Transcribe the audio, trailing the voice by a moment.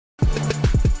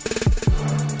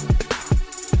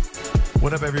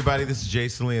What up, everybody? This is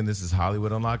Jason Lee, and this is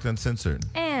Hollywood Unlocked UNCENSORED.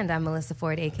 And I'm Melyssa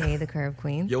Ford, a.k.a. the Curve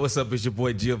Queen. Yo, what's up? It's your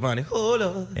boy Giovanni. Hold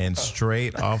on. And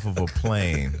straight off of a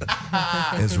plane,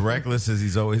 as reckless as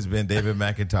he's always been, David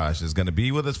McIntosh is going to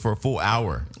be with us for a full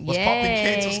hour. What's poppin',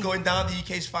 kids? What's going down? The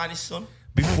UK's finest son.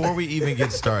 Before we even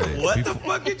get started. What the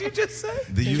fuck did you just say?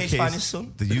 The UK's finest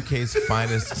son? The UK's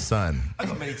finest son. I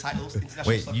got many titles.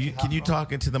 Wait, can you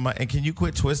talk into the mic? And can you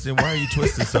quit twisting? Why are you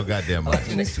twisting so goddamn much?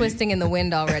 He's twisting in the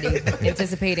wind already,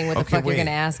 anticipating what the fuck you're going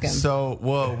to ask him. So,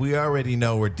 well, we already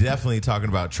know we're definitely talking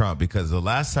about Trump because the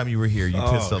last time you were here, you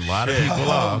pissed a lot of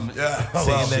people off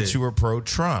saying that you were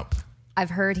pro-Trump.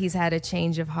 I've heard he's had a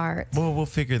change of heart. Well, we'll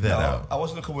figure that out. I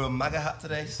wasn't going to come with a MAGA hat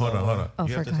today. So. Hold on. Oh, you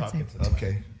for have to God's talk sake. into the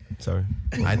Okay. Sorry.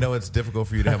 I know it's difficult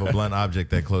for you to have a blunt object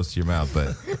that close to your mouth,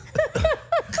 but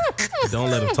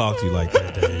Don't let him talk to you like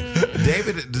that, Dave.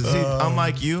 David,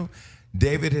 unlike you,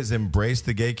 David has embraced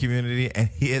the gay community and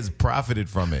he has profited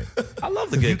from it. I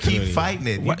love the gay community. You keep fighting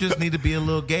it. You just need to be a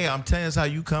little gay. I'm telling you, that's how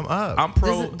you come up. I'm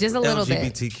pro Just a little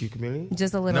bit. LGBTQ community.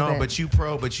 Just a little bit. No, but you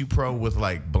pro with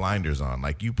like blinders on.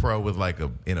 Like you pro with like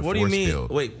in a What do you force mean?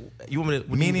 field. Wait, you want me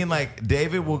to? Meaning like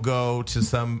David will go to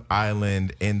some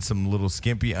island in some little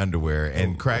skimpy underwear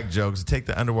and crack jokes, take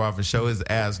the underwear off and show his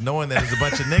ass, knowing that there's a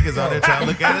bunch of niggas on there trying to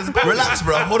look at his booty. Relax,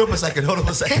 bro. Hold up a second.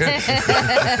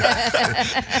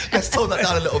 Let's tone that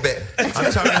down a little bit.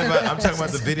 I'm talking about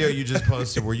the video you just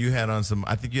posted where you had on some,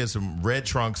 I think you had some red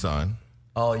trunks on.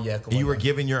 Oh, yeah. Come And on, you were man.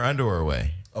 giving your underwear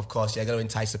away. Of course, yeah. I got to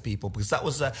entice the people because that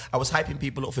was, I was hyping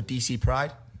people up for DC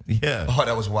Pride. Yeah. Oh,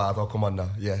 that was wild. Oh, come on now.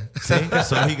 Yeah. See?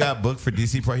 So he got booked for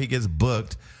DC Pride. He gets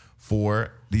booked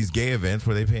for these gay events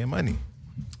where they pay him money.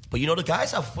 But you know, the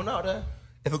guys have fun out there.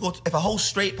 If I host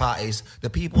straight parties, the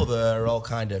people there are all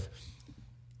kind of,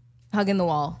 Hugging the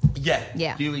wall.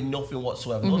 yeah, doing nothing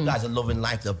whatsoever. Those guys are loving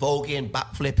life. They're voguing,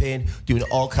 backflipping, doing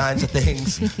all kinds of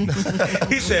things. He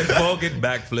said voguing,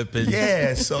 backflipping.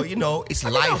 Yeah, so, you know, it's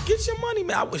life. Yo, get your money,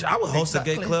 man. I wish I would host a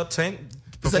gay club. Tank.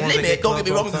 There's a performs at limit. gay Don't get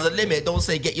me club wrong. all There's the a time. limit. Don't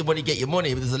say get your money,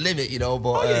 but there's a limit, you know.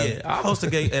 But Oh yeah, I host a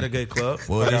gay at a gay club.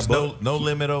 Well, there's no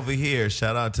limit over here.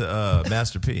 Shout out to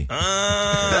Master P.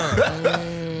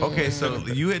 Okay, so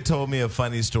you had told me a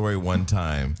funny story one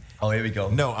time. Oh, here we go.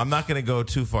 No, I'm not going to go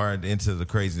too far into the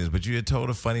craziness, but you had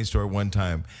told a funny story one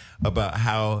time about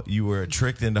how you were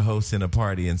tricked into hosting a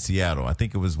party in Seattle. I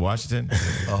think it was Washington.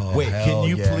 Wait, can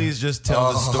you please just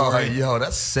tell the story? Yo,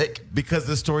 that's sick. Because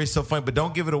the story's so funny, but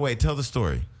don't give it away. Tell the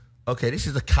story. Okay, this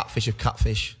is the catfish of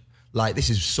catfish. Like, this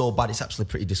is so bad, it's actually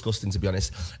pretty disgusting, to be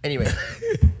honest. Anyway,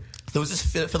 there was this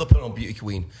Filipino beauty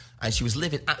queen, and she was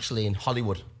living actually in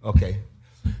Hollywood, okay?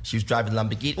 She was driving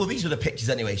Lamborghini. Well, these were the pictures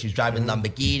anyway. She was driving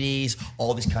Lamborghinis,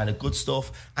 all this kind of good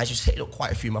stuff, and she was hitting up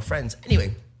quite a few of my friends.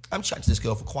 Anyway, I'm chatting to this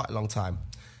girl for quite a long time,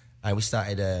 and we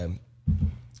started, on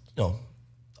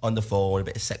the phone, a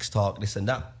bit of sex talk, this and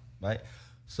that, right?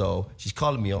 So she's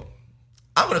calling me up.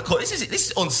 I'm gonna cut. This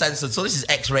is uncensored, so this is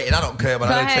X-rated. I don't care, man.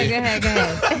 Go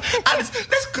ahead.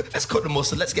 Let's cut the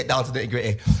mustard. Let's get down to the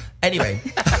nitty-gritty. Anyway,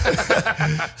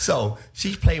 so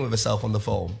she's playing with herself on the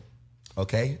phone,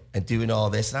 okay, and doing all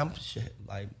this, and I'm shit,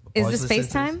 like. Is this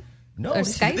FaceTime? No, Or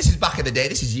this Skype? is back in the day.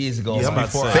 This is years ago. Yeah, man.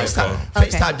 before FaceTime. Okay.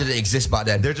 FaceTime didn't exist back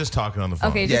then. They're just talking on the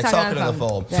phone. Okay, Yeah, just talking on the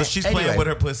phone. So she's playing Anyway, with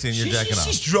her pussy and you're jacking off.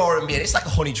 She's drawing me in. It's like a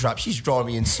honey trap. She's drawing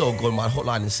me in so good, my hook,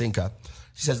 line, and sinker.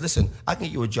 She says, listen, I can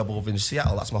get you a job over in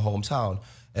Seattle. That's my hometown.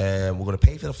 We're going to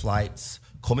pay for the flights.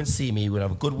 Come and see me. We're going to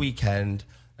have a good weekend.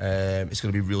 It's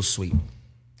going to be real sweet.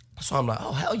 So I'm like,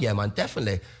 oh, hell yeah, man,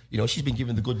 definitely. You know, she's been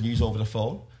giving the good news over the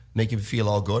phone, making me feel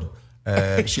all good.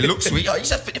 She looks sweet. Oh, you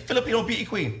said Filipino beauty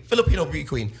queen. Filipino beauty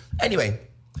queen. Anyway,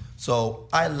 so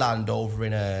I land over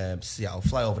in Seattle,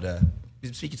 fly over there.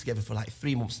 We've been speaking together for like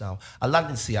 3 months now. I land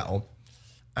in Seattle,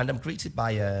 and I'm greeted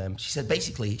by, she said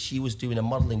basically she was doing a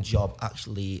modeling job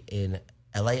actually in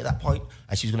LA at that point,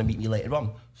 and she was going to meet me later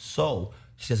on. So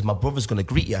she says, my brother's going to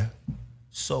greet you.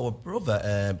 So her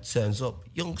brother turns up,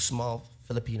 young, small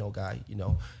Filipino guy, you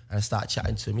know, and I start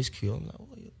chatting to him. He's cool. I'm like, oh,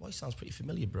 your voice sounds pretty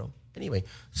familiar, bro. Anyway,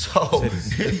 so... Oh, you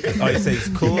say it's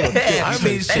cool? Yeah. I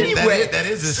mean, shit, Anyway. that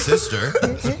is his sister.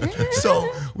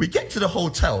 So we get to the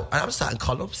hotel, and I'm starting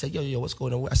calling up, say, yo, what's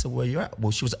going on? I said, where you at?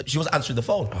 Well, she was answering the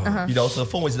phone, you know, so the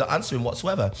phone was not answering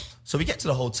whatsoever. So we get to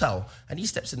the hotel, and he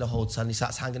steps in the hotel, and he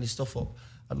starts hanging his stuff up.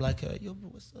 I'm like, yo,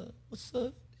 what's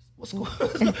going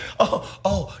on?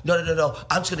 Oh, no.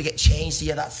 I'm just going to get changed.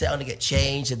 Yeah, that's it. I'm going to get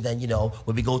changed. And then, you know,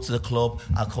 when we go to the club,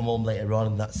 I'll come home later on,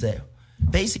 and that's it.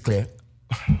 Basically,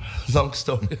 long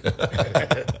story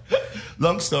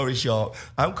short,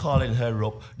 I'm calling her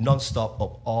up non-stop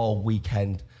up all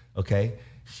weekend, okay?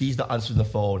 She's not answering the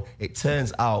phone. It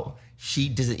turns out she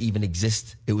doesn't even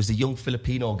exist. It was a young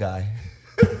Filipino guy.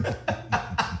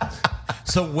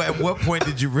 So at what point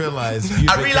did you realize?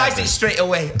 I realized it straight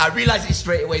away.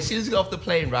 As soon as we got off the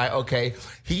plane, right? Okay,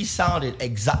 he sounded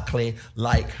exactly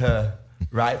like her,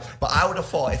 right? But I would have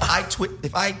thought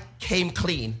if I came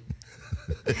clean.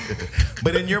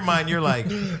 But in your mind, you're like,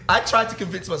 I tried to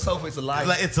convince myself it's a lie.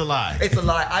 It's a lie. It's a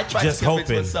lie. I tried Just to convince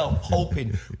hoping. myself,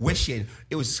 hoping, wishing.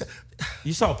 It was.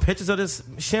 You saw pictures of this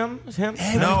him?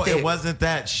 no, it wasn't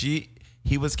that.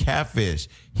 He was catfish.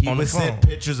 He On the was sent phone.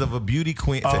 pictures of a beauty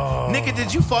queen. Nigga,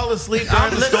 did you fall asleep during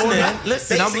I'm the story?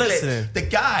 listening. I'm Basically, listening. The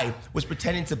guy was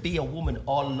pretending to be a woman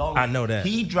all along. I know that.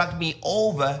 He dragged me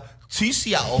over to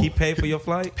Seattle. He paid for your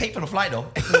flight? Paid for the flight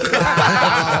though.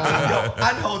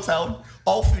 And hotel.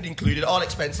 All food included, all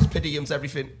expenses, per diems,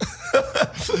 everything.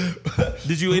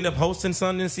 Did you end up hosting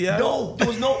something in Seattle? No, there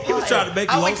was no party. He was trying to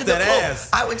make you host that ass.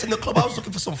 I went to the club. I was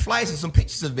looking for some flyers and some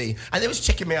pictures of me. And they was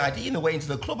checking my ID on the way into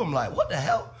the club. I'm like, what the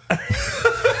hell?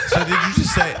 So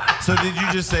did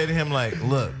you just say to him like,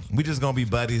 look, we just gonna be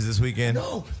buddies this weekend?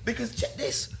 No, because check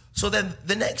this. So then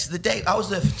the day, I was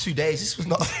there for 2 days. This was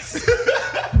not...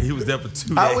 He was there for 2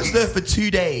 days. I was there for 2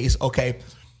 days, okay.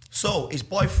 So his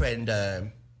boyfriend,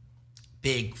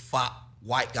 big, fat,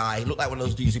 white guy, looked like one of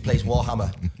those dudes who plays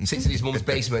Warhammer, sits in his mum's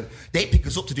basement. They pick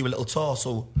us up to do a little tour,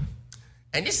 so...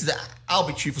 And this is, I'll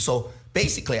be truthful, so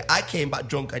basically I came back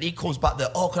drunk and he comes back there,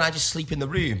 oh, can I just sleep in the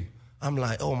room? I'm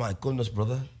like, oh my goodness,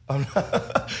 brother. Look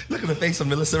at the face of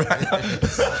Melyssa right now.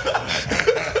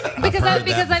 because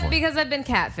I've been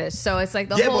catfished, so it's like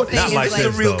the whole thing is this like is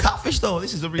a real catfish though.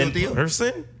 This is a real deal.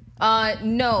 Person?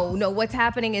 No. What's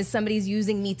happening is somebody's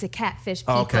using me to catfish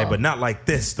people. Okay, but not like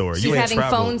this story. She's you ain't having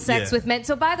traveled. phone sex with men.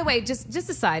 So, by the way, just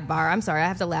a sidebar. I'm sorry, I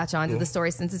have to latch on to the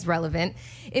story since it's relevant.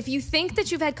 If you think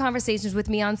that you've had conversations with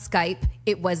me on Skype,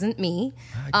 it wasn't me.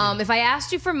 If I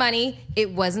asked you for money, it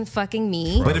wasn't fucking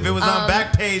me. But if it was on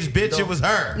Backpage, bitch, it was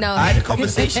her. No, I had a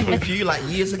conversation with you like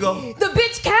years ago. The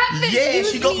bitch catfish. Yeah,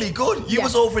 she got me good. You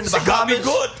was over in the Bahamas. got me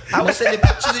good. I was sending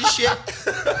pictures and shit.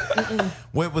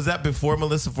 Wait, was that before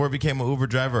Melyssa Ford became an Uber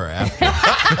driver or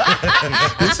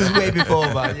after? This is way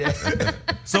before, man. Yeah.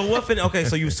 So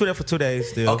so you stood there for 2 days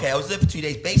still. Okay, I was there for 2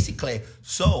 days. Basically,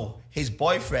 so his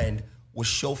boyfriend was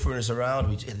chauffeuring us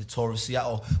around at the tour of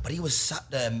Seattle, but he was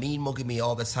sat there mean mugging me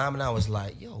all the time, and I was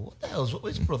like, yo, what the hell's with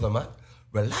this brother, man?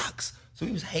 Relax. So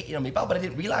he was hating on me, but I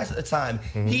didn't realize at the time,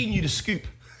 he knew the scoop.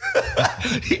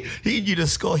 he knew the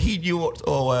score. He knew what,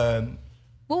 Well,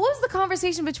 what was the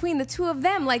conversation between the two of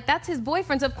them? Like, that's his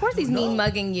boyfriend, so of course he's mean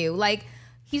mugging you. Like,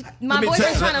 my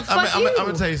boyfriend's trying to fuck you. I'm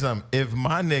gonna tell you something. If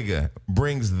my nigga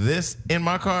brings this in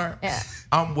my car, Yeah.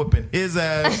 I'm whipping his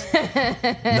ass. No,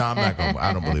 I'm not gonna.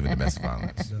 I don't believe in domestic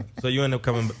violence. So you end up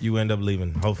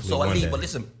leaving, hopefully. So I one leave, day. but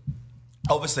listen,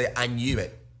 obviously I knew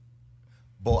it,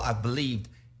 but I believed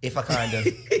if I kind of,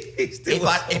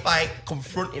 if I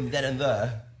confront him then and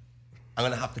there, I'm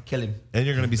gonna have to kill him. And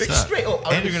you're gonna be stuck. Straight up,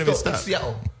 And you're gonna be stuck. in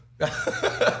Seattle.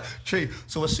 True.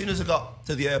 So as soon as I got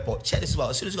to the airport, check this out.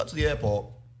 As soon as I got to the airport,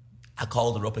 I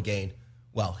called her up again.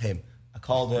 Well, him. I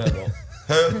called her up.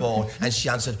 Her phone, and she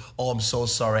answered, "Oh, I'm so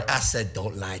sorry." I said,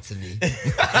 "Don't lie to me."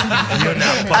 You're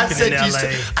not fucking in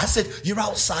LA. I said, "You're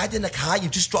outside in the car. You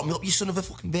just dropped me up, you son of a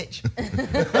fucking bitch." And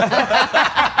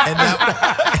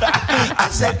I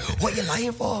said, "What are you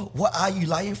lying for? What are you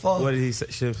lying for?" What did he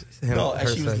say? No, and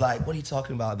she was like, "What are you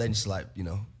talking about?" Then she's like,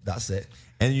 that's it.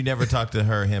 And you never talked to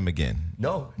him again.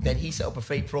 No. Then he set up a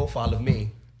fake profile of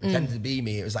me, pretended to be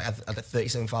me. It was like I had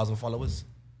 37,000 followers.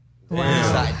 Wow. He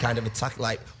started kind of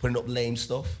putting up lame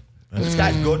stuff. This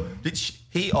guy's good.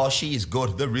 He or she is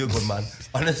good. They're real good, man.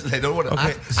 Honestly, I don't want to.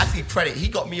 Okay. I think credit. He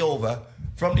got me over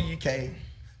from the UK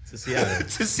To Seattle.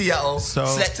 to Seattle. So-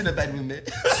 Slept in a bed with me.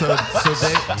 So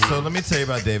let me tell you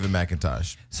about David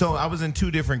McIntosh. So I was in 2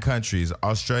 different countries,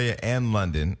 Australia and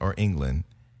London or England,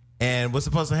 and was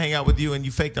supposed to hang out with you, and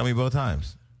you faked on me both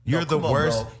times. You're the come on,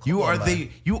 worst. bro. You Come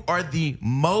on, are the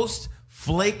most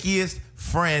flakiest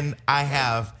friend I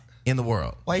have in the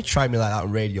world. Why you try me like that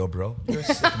on radio, bro? You're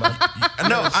sick, man.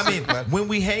 No, I mean, when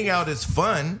we hang out, it's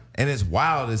fun and it's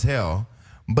wild as hell.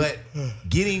 But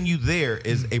getting you there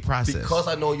is a process. Because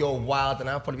I know you're wild, and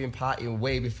I've probably been partying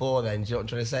way before then. Do you know what I'm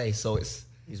trying to say? So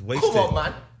He's wasted. Come on,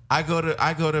 man. I go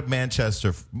to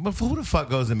Manchester. But who the fuck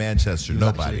goes to Manchester?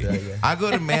 Nobody. actually there, yeah. I go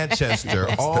to Manchester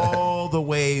all the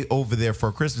way over there for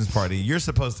a Christmas party. You're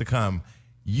supposed to come.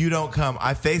 You don't come.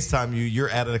 I FaceTime you. You're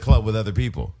at a club with other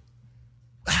people.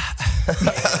 He's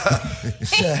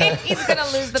gonna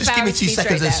lose the Just power give me of 2 speech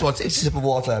seconds right of this one. Take a sip of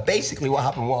water. Basically, what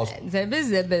happened was... He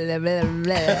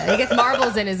gets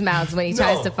marbles in his mouth when he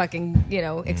tries to fucking,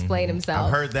 explain himself.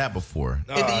 I've heard that before.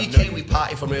 In the UK, we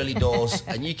party from early doors,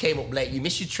 and you came up late. You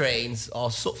missed your trains or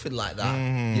something like that,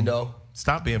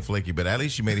 stop being flaky, but at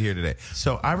least you made it here today.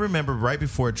 So I remember right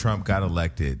before Trump got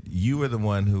elected, you were the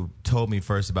one who told me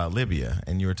first about Libya,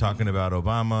 and you were talking about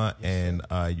Obama, and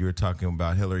you were talking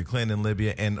about Hillary Clinton in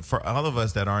Libya. And for all of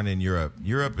us that aren't in Europe,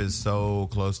 Europe is so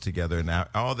close together now.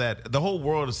 All that, the whole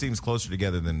world seems closer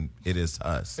together than it is to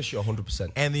us. For sure,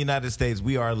 100%. And the United States,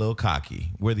 we are a little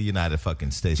cocky. We're the United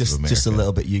fucking States of America. Just a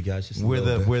little bit, you guys. We're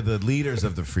the leaders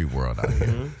of the free world out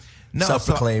here. No,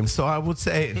 self-proclaimed. So I would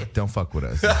say, don't fuck with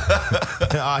us.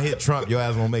 I'll hit Trump. Your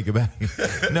ass won't make it back.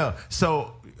 No.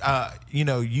 So, you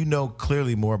know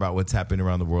clearly more about what's happening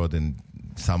around the world than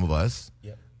some of us.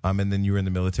 Yep. And then you were in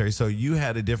the military. So you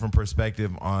had a different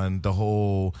perspective on the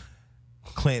whole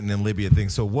Clinton and Libya thing.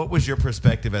 So what was your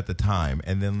perspective at the time?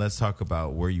 And then let's talk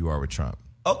about where you are with Trump.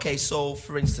 Okay, so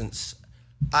for instance,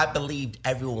 I believed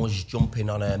everyone was jumping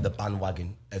on the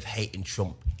bandwagon of hating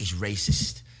Trump. He's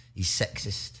racist. He's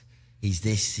sexist. He's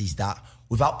this, he's that.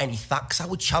 Without any facts, I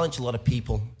would challenge a lot of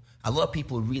people. A lot of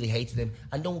people really hated him,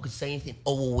 and no one could say anything.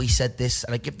 Oh, well, we said this,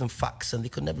 and I give them facts, and they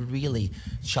could never really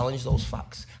challenge those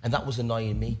facts, and that was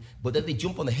annoying me. But then they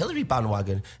jump on the Hillary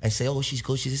bandwagon and say, oh, she's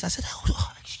good, she's this. I said,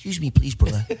 oh, excuse me, please,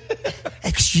 brother.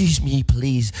 Excuse me,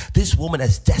 please. This woman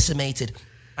has decimated,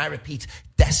 I repeat,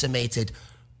 decimated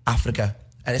Africa.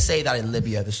 And I say that in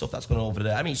Libya, the stuff that's going on over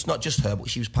there. I mean, it's not just her, but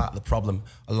she was part of the problem,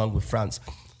 along with France.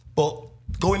 But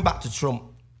going back to Trump,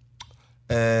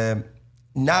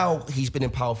 now he's been in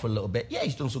power for a little bit. Yeah,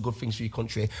 he's done some good things for your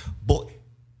country. But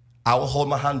I will hold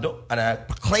my hand up, and I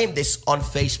proclaimed this on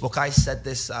Facebook. I said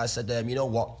this. I said, you know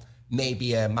what? Maybe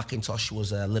McIntosh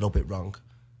was a little bit wrong.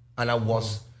 And I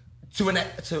was, to an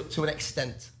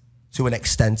extent. To an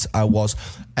extent, I was.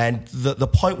 And the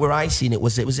point where I seen it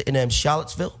was in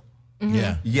Charlottesville. Mm-hmm.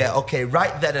 Yeah. Yeah, okay,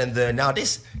 right then and there. Now,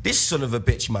 this son of a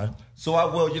bitch, man. So I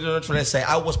will, you know what I'm trying to say?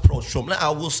 I was pro-Trump. Now,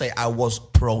 I will say I was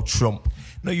pro-Trump.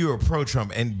 No, you were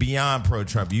pro-Trump and beyond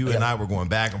pro-Trump. You and I were going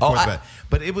back and forth.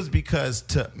 But it was because,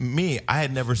 to me, I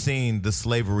had never seen the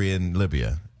slavery in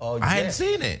Libya. Oh, yeah. I hadn't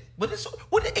seen it. But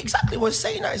exactly what I'm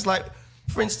saying now is like,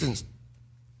 for instance,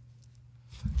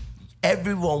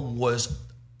 everyone was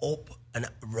up and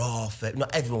raw for,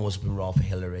 not everyone was been raw for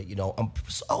Hillary, you know, and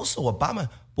also Obama.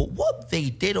 But what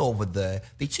they did over there,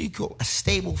 they took a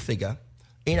stable figure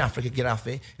in Africa,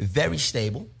 Gaddafi, very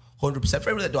stable, 100%. For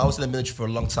everyone that know, I was in the military for a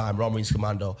long time, Royal Marines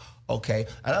Commando, okay?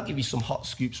 And I'll give you some hot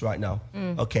scoops right now,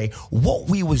 okay? What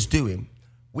we was doing,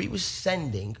 we was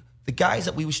sending the guys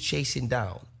that we was chasing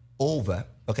down over,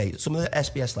 okay, some of the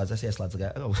SBS lads, SAS lads,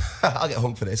 I'll get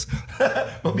hung for this.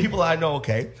 But people I know,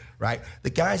 okay, right?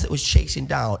 The guys that was chasing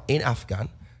down in Afghan,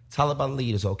 Taliban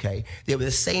leaders, okay? They were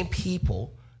the same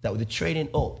people that were training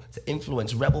up to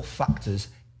influence rebel factors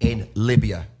in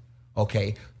Libya,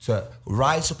 okay, to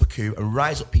rise up a coup and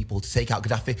rise up people to take out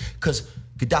Gaddafi, because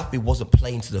Gaddafi wasn't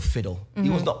playing to the fiddle. Mm-hmm. He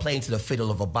was not playing to the fiddle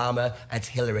of Obama and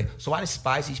to Hillary. So I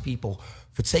despise these people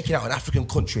for taking out an African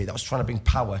country that was trying to bring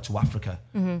power to Africa.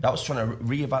 Mm-hmm. That was trying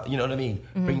to you know what I mean?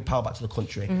 Mm-hmm. Bring power back to the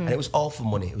country. Mm-hmm. And it was all for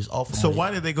money. It was all for money. So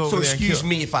why did they go over there? So excuse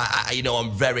me if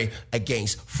I'm very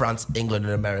against France, England,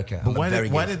 and America. But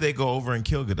why did they go over and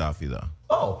kill Gaddafi, though?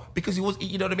 Oh, because he was,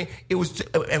 you know what I mean? It was,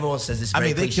 everyone says this. I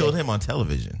mean, they killed him on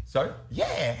television. Sorry? Yeah,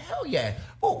 hell yeah.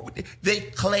 Oh, they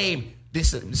claim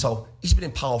this, so he's been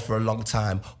in power for a long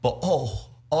time, but all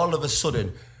of a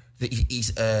sudden,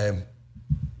 he's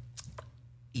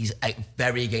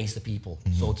very against the people,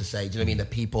 so to say. Do you know what I mean? The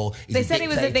people. They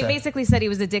basically said he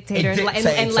was a dictator,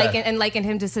 and likened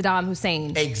him to Saddam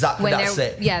Hussein. Exactly, that's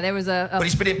it. Yeah, there was But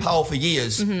he's been in power for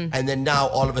years, and then now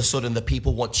all of a sudden the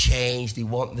people want change. They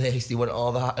want this. They want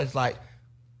all that. It's like,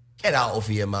 get out of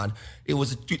here, man. It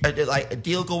was a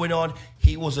deal going on.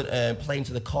 He wasn't playing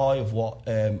to the call of what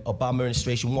Obama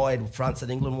administration wanted, France and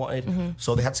England wanted.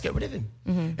 So they had to get rid of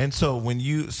him. And so when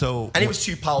you and it was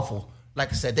too powerful. Like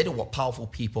I said, they don't want powerful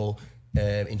people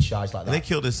in charge like that. They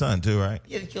killed his son too, right?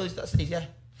 Yeah, they killed his son, yeah.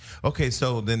 Okay,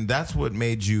 so then that's what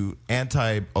made you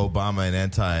anti-Obama and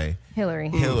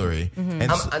anti-Hillary.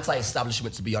 And I'm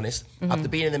anti-establishment, to be honest. After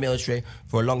being in the military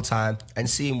for a long time and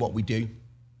seeing what we do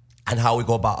and how we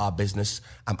go about our business,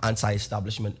 I'm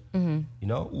anti-establishment. You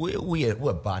know,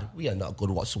 we're bad. We are not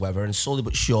good whatsoever. And slowly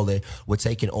but surely, we're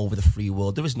taking over the free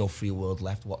world. There is no free world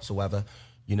left whatsoever.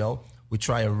 You know, we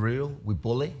try and rule, we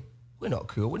bully. We're not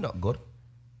cool. We're not good.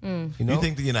 You know? You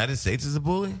think the United States is a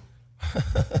bully?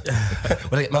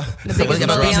 Will I get my The biggest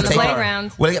bully on the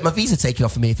playground. Will I get my visa taken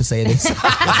off of me for saying this?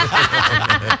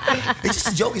 It's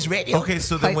just a joke. It's radio. Okay,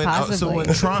 so then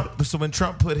when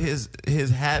Trump put his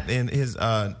hat in his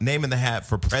name in the hat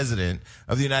for president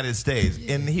of the United States,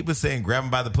 and he was saying grab him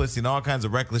by the pussy and all kinds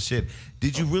of reckless shit,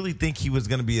 did you really think he was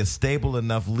going to be a stable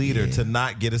enough leader to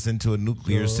not get us into a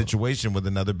nuclear situation with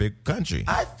another big country?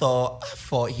 I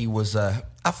thought he was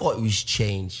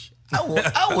changed.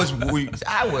 I was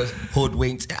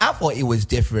hoodwinked. I thought it was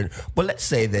different. But let's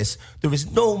say this: there is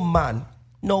no man,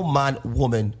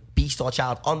 woman, beast or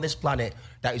child on this planet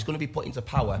that is going to be put into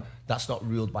power that's not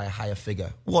ruled by a higher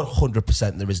figure.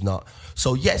 100% there is not.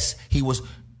 So yes, he was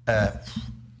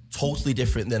totally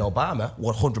different than Obama,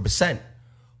 100%.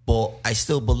 But I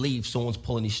still believe someone's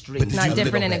pulling his strings. Not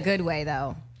different in a good way,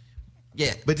 though.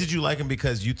 Yeah. But did you like him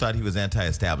because you thought he was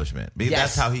anti-establishment? Because yes,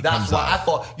 that's how he comes off. off. I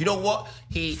thought, you know what?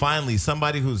 Finally,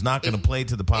 somebody who's not going to play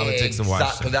to the politics of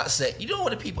Washington. Exactly, that's it. You know what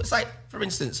the people... It's like, for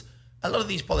instance, a lot of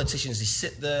these politicians, they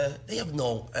sit there, they have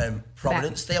no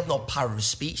prominence, they have no power of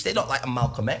speech. They're not like a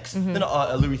Malcolm X, they're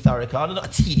not a Louis Farrakhan, they're not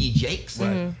a T.D. Jakes.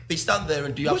 Right. They stand there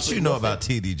and do what you know about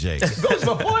T.D. Jakes? That's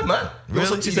my boy, man.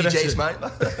 Really? T.D. Jakes, man.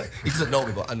 He doesn't know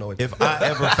me, but I know him. If I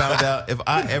ever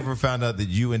found out that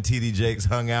you and T.D. Jakes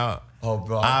hung out, oh,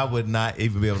 bro, I would not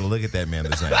even be able to look at that man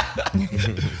the same.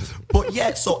 But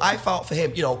yeah, so I felt for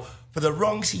him, you know, for the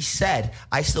wrongs he said,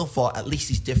 I still thought at least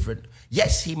he's different.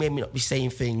 Yes, he may not be saying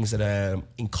things that are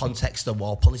in context or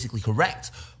well politically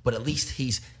correct, but at least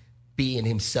he's being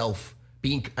himself,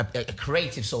 being a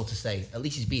creative, so to say. At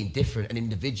least he's being different, an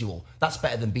individual. That's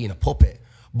better than being a puppet.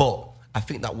 But I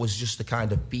think that was just the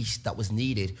kind of beast that was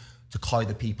needed to coy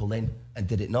the people in, and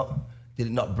did it not? Did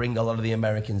it not bring a lot of the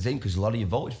Americans in? Because a lot of you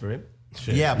voted for him.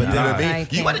 Shit. Yeah, but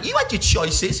you had your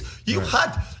choices. They were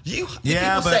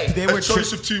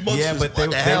choice of two monsters. Yeah, but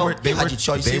they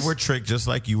were tricked just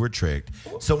like you were tricked.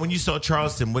 So when you saw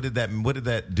Charleston, what did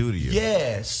that do to you?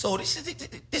 Yeah, so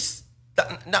that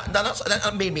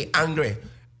made me angry.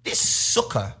 This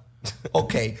sucker.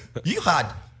 Okay, you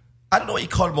had. I don't know what you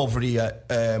call them over here,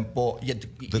 but you know,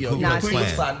 the Ku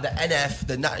Klux Klan, the NF,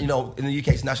 in the UK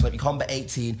it's national, you Combat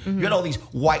 18. You had all these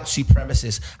white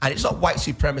supremacists, and it's not white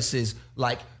supremacists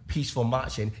like peaceful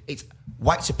marching. It's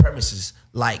white supremacists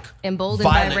like emboldened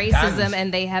by racism, gangs.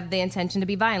 And they have the intention to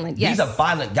be violent. Yes. These are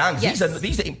violent gangs. Yes.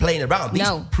 These ain't playing around. These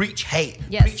preach hate.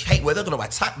 Yes. Preach hate where they're going to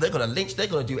attack, they're going to lynch, they're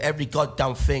going to do every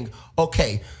goddamn thing.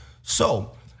 Okay,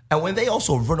 so, and when they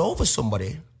also run over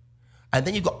somebody, and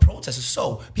then you've got protesters.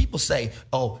 So people say,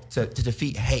 oh, to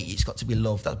defeat hate, it's got to be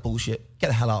love. That's bullshit. Get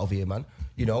the hell out of here, man.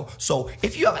 You know? So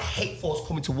if you have a hate force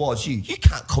coming towards you, you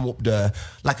can't come up there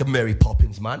like a Mary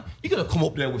Poppins, man. You're going to come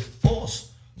up there with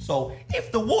force. So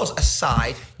if there was a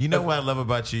side... You know what I love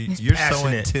about you? You're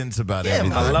passionate. So intense about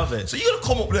everything. Man. I love it. So you're going to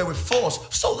come up there with force.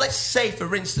 So let's say,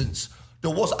 for instance...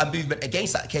 there was a movement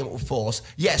against that came up with force.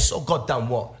 Yes, so goddamn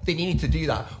what? They needed to do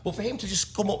that. But for him to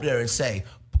just come up there and say...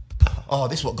 oh,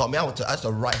 this is what got me. I had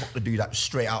the right hook to do that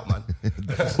straight out, man.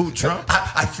 Who, Trump?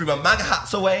 I threw my MAGA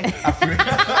hats away.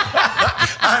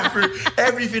 I threw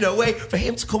everything away for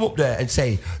him to come up there and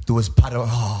say there was bad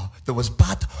on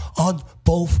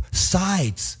both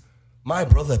sides. My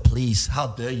brother, please, how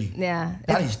dare you? Yeah,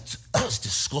 that's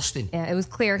disgusting. Yeah, it was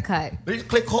clear cut. It's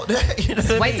clear cut there. You know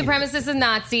White supremacists and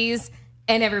Nazis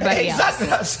and everybody else. Exactly,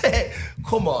 that's it.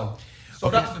 Come on. So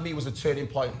that for me was a turning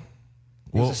point.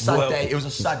 It was a sad day. It was a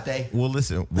sad day. Well,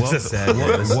 listen.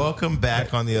 Welcome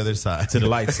back on the other side. To the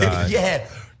light side. Yeah.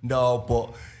 No,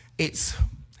 but it's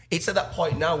at that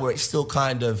point now where it's still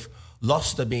kind of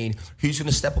lost. I mean, who's going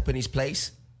to step up in his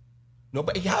place? No,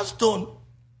 but he has done.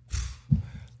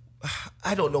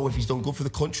 I don't know if he's done good for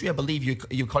the country. I believe your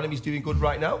economy is doing good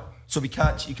right now, so you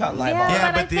can't lie about that.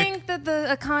 Yeah, but I think that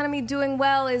the economy doing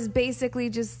well is basically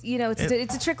just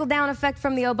it's a trickle down effect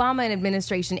from the Obama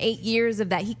administration. 8 years of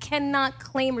that, he cannot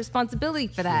claim responsibility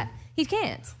for that. He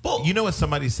can't. But you know what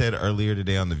somebody said earlier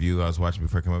today on The View I was watching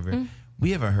before I came over here?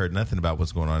 We haven't heard nothing about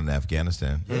what's going on in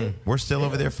Afghanistan. We're still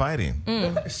over there fighting.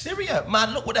 Syria,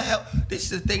 man, look what the hell.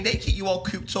 This is the thing. They keep you all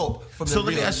cooped up. So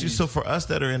let me ask you, so for us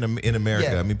that are in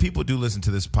America, I mean, people do listen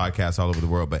to this podcast all over the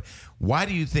world, but why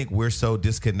do you think we're so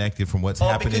disconnected from what's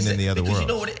happening in the other world? Because you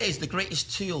know what it is? The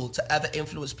greatest tool to ever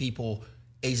influence people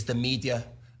is the media.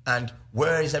 And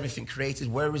where is everything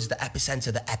created? Where is the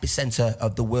epicenter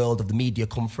of the world, of the media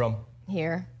come from?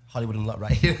 Here. Hollywood Unlocked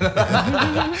right here.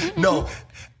 No.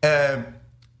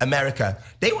 America.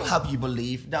 They will have you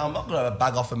believe. Now, I'm not going to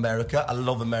bag off America. I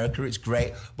love America. It's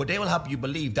great. But they will have you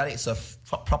believe that it's a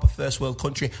proper first world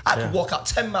country. I could walk out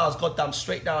 10 miles, goddamn,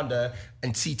 straight down there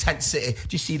and see Tent City. Do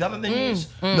you see that on the news?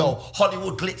 No.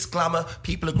 Hollywood, glitz, glamour.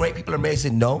 People are great. People are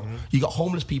amazing. No. You got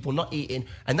homeless people not eating.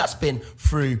 And that's been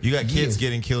through You got years. kids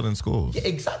getting killed in schools. Yeah,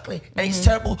 exactly. And it's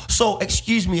terrible. So,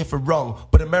 excuse me if I'm wrong,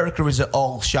 but America isn't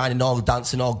all shining, all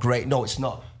dancing, all great. No, it's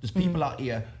not. There's people out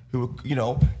here who are, you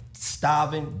know,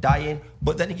 starving, dying.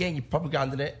 But then again, you're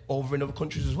propaganding it over in other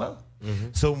countries as well.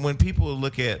 So when people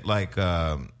look at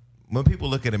when people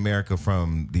look at America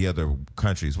from the other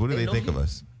countries, what do they think of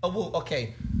us? Oh, well,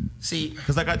 okay. See,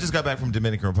 Because I just got back from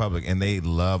Dominican Republic, and they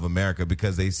love America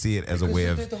because they see it as a way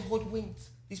of. They're the hoodwinked.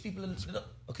 These people are not,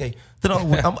 okay. They're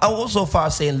not. I'm also far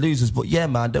saying losers, but yeah,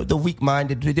 man, they're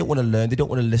weak-minded. They don't want to learn. They don't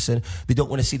want to listen. They don't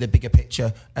want to see the bigger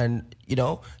picture. And you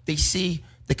know, they see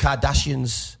the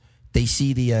Kardashians. They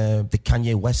see the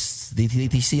Kanye Wests. They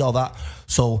see all that.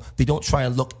 So they don't try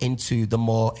and look into the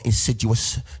more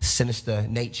insidious, sinister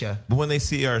nature. But when they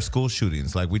see our school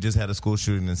shootings, like we just had a school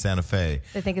shooting in Santa Fe,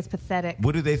 They think it's pathetic.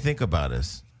 what do they think about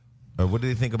us? Or what do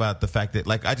they think about the fact that,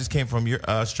 like, I just came from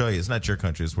Australia. It's not your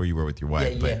country. It's where you were with your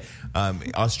wife. Yeah,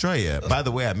 But Australia, by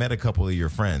the way, I met a couple of your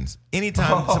friends.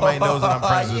 Anytime somebody knows that I'm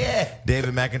friends with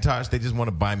David McIntosh, they just want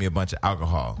to buy me a bunch of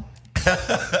alcohol.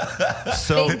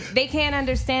 So They can't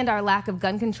understand our lack of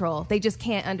gun control. They just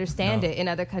can't understand it in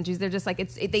other countries. They're just like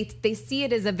they see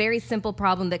it as a very simple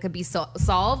problem that could be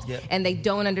solved, and they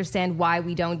don't understand why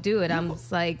we don't do it. I'm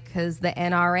just like, because the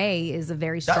NRA is a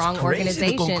very strong That's crazy,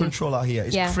 organization. the gun control out here.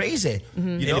 It's crazy. You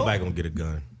know? Anybody gonna get a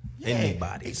gun? Yeah,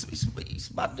 Anybody.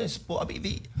 It's madness. But I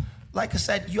mean, like I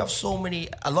said, you have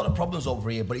a lot of problems over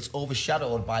here, but it's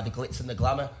overshadowed by the glitz and the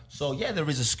glamour. So yeah, there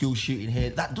is a school shooting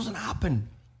here. That doesn't happen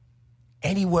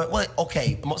anywhere. Well,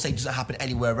 okay, I'm not saying it doesn't happen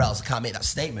anywhere else. I can't make that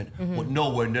statement, but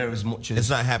nowhere near as much as. it's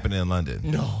not happening in London.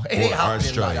 No, it or ain't happening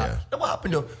Australia. like that. No, what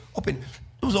happened up in?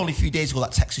 It was only a few days ago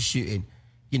that Texas shooting.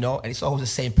 You know, and it's always the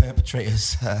same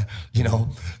perpetrators. You know,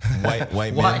 White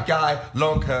men. white guy,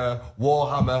 long hair,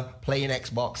 Warhammer, playing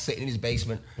Xbox, sitting in his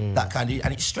basement, that kind of.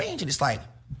 And it's strange, and it's like,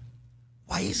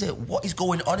 why is it? What is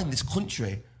going on in this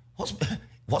country?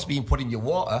 What's being put in your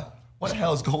water? What the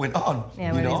hell's going on?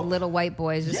 Yeah, where these little white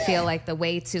boys just feel like the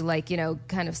way to, like, you know,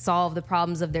 kind of solve the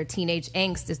problems of their teenage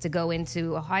angst is to go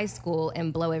into a high school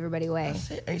and blow everybody away. That's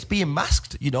it. And it's being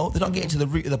masked, you know. They're not getting to the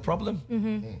root of the problem.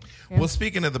 Well,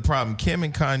 speaking of the problem, Kim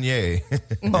and Kanye.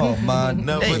 Oh man,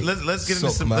 No, Hey, but let's get into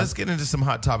suck, some man. let's get into some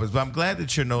hot topics. But I'm glad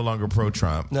that you're no longer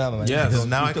pro-Trump. No, man. Yes. Because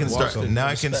now I can start. Awesome. Now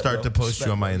I can start to post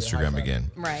you on my Instagram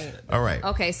again. Right. All right.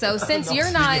 Okay, so since No, you're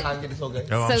leave not... me hanging, it's okay.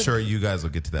 Oh, I'm So- sure you guys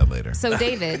will get to that later. So,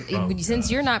 David,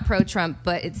 since you're not pro-Trump,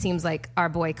 but it seems like our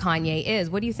boy Kanye is,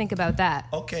 what do you think about that?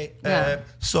 Okay, Yeah.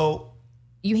 so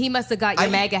He must have got your I-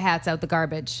 MAGA hats out the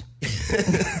garbage.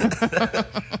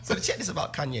 So check this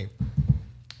about Kanye,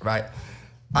 right?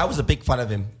 I was a big fan of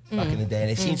him back in the day, and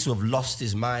he seems to have lost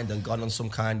his mind and gone on some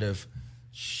kind of.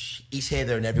 He's here,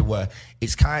 there, and everywhere.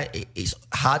 It's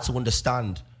hard to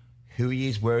understand who he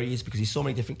is, where he is, because he's so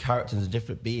many different characters and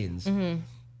different beings.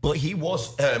 But he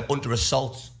was under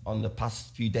assault on the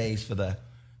past few days for the.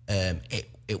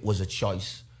 It was a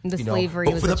choice. The you know? slavery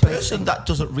But was for a the choice. person that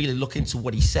doesn't really look into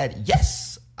what he said,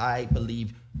 yes, I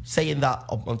believe saying that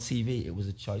on TV, it was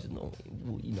a choice. No,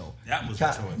 you know, That was you a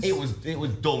can't- choice. It was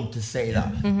dumb to say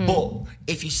that. But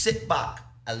if you sit back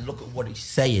and look at what he's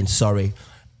saying, for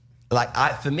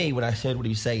me, when I heard what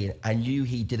he was saying, I knew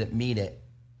he didn't mean it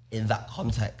in that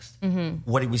context.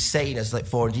 What he was saying is like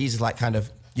for Jesus, like kind of,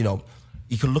 you know,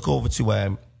 you can look over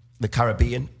to the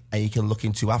Caribbean and you can look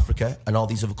into Africa and all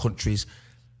these other countries.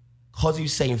 Because he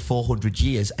was saying 400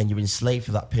 years and you're enslaved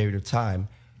for that period of time,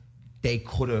 they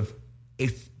could have,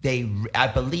 I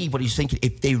believe what he's thinking,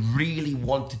 if they really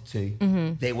wanted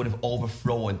to, they would have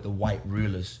overthrown the white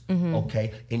rulers,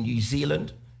 okay? In New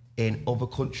Zealand, in other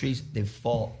countries, they've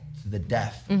fought to the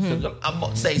death. So I'm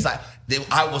not saying it's like,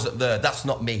 I wasn't there, that's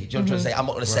not me. Do you know what I'm trying to say? I'm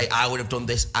not going to say, I would have done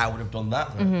this, I would have done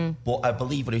that. But I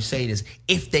believe what he's saying is,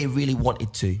 if they really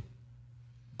wanted to,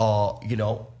 or, you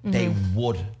know, they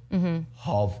would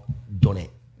have done it.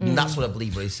 And that's what I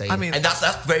believe what he's saying. I mean, and that's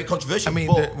very controversial. I mean,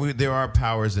 but there are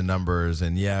powers in numbers,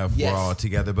 and if Yes. we're all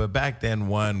together. But back then,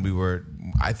 we were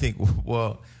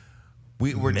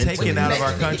taken out of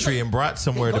our country and brought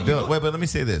somewhere to build. Wait, but let me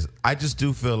say this. I just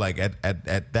do feel like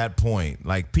at that point,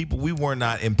 like we were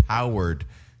not empowered.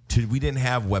 We didn't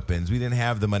have weapons. We didn't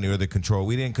have the money or the control.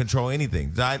 We didn't control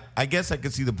anything. I guess I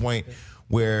could see the point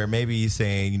where maybe he's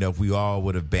saying, you know, if we all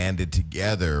would have banded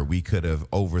together, we could have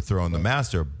overthrown the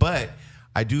master. But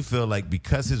I do feel like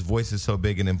because his voice is so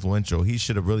big and influential, he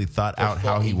should have really thought out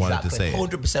how he wanted to say it.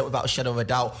 100% without a shadow of a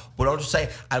doubt. But I'm just saying,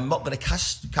 I'm not going to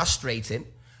castrate him.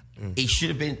 He should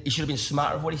have been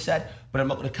smarter of what he said, but I'm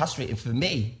not going to castrate him. For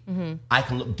me, I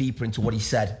can look deeper into what he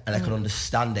said and I can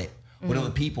understand it. When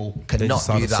other people cannot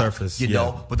do that, surface, you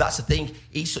know. But that's the thing.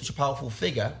 He's such a powerful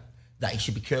figure that he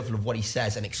should be careful of what he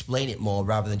says and explain it more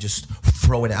rather than just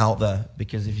throwing it out there.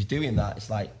 Because if he's doing that, it's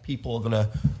like people are gonna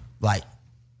like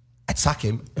attack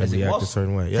him as he was. A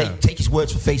certain way. Yeah. Take his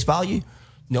words for face value. You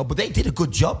know, but they did a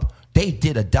good job. They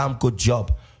did a damn good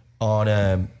job on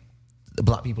the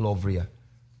black people over here,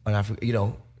 on Africa. You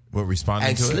know. What,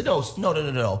 responding to it?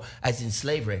 No. As in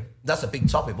slavery. That's a big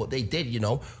topic, but they did, you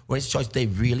know. When it's choice, they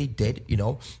really did, you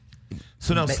know.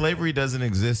 So now slavery doesn't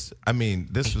exist. I mean,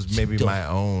 this was maybe my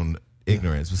own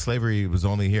ignorance, but slavery was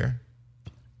only here?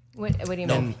 What do you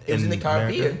mean? It was in the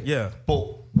Caribbean. America? Yeah.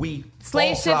 But we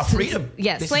fought for our freedom.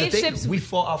 Yeah, slave ships. We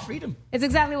fought our freedom. It's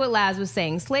exactly what Laz was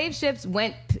saying. Slave ships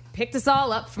picked us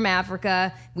all up from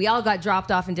Africa. We all got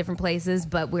dropped off in different places,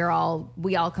 but we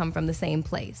all come from the same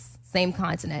place, same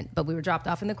continent. But we were dropped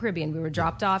off in the Caribbean. We were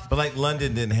dropped off. But like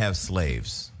London didn't have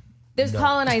slaves. There's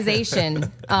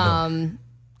colonization.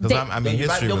 Because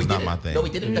history was not my thing. No, we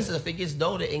didn't. That's the thing is,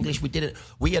 no, the English, we didn't.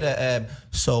 We had the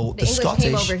English Scottish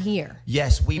came over here.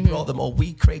 Yes, we brought them all.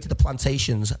 We created the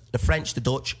plantations. The French, the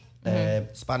Dutch,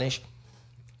 Spanish.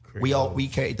 We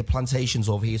created the plantations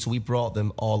over here, so we brought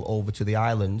them all over to the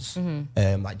islands,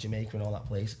 like Jamaica and all that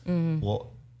place. But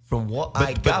from what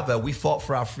I gather, we fought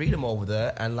for our freedom over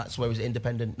there, and that's where it was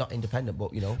independent. Not independent,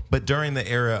 but you know. But during the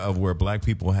era of where black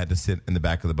people had to sit in the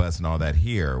back of the bus and all that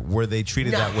here, were they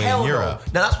treated that way in Europe?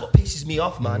 Now that's what pisses me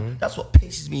off, man. That's what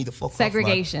pisses me the fuck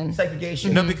Segregation. off, man.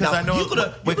 Segregation. No, because I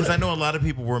know a lot of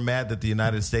people were mad that the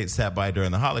United States sat by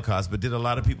during the Holocaust, but did a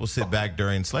lot of people sit back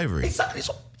during slavery? Exactly.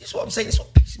 This is what I'm saying. This is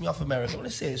what pisses me off, America. I'm going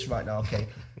to say this right now, okay?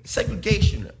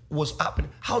 Segregation was happening.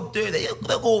 How dare they?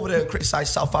 They'll go over there and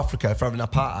criticize South Africa for having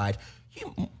apartheid.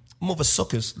 You mother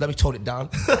suckers, let me tone it down.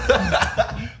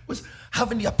 Was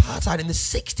having the apartheid in the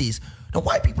 60s. And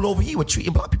white people over here were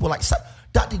treating black people like...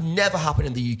 That did never happen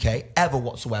in the UK, ever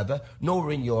whatsoever.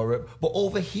 Nowhere in Europe. But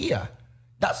over here,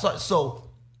 that's like... So,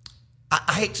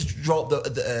 I hate to draw up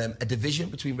a division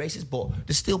between races, but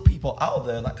there's still people out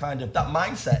there that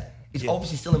mindset is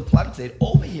obviously still implanted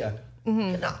over here.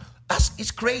 Now,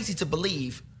 it's crazy to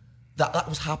believe that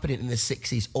was happening in the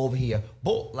 60s over here.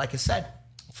 But, like I said,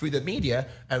 through the media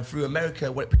and through America,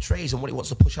 what it portrays and what it wants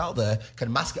to push out there,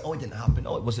 can mask it. Oh, it didn't happen.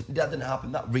 Oh, that didn't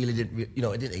happen. That really didn't, it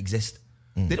didn't exist.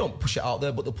 They don't push it out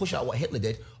there, but they'll push out what Hitler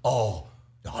did. Oh,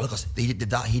 look, they did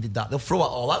that, he did that. They'll throw out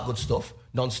all that good stuff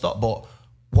non-stop, but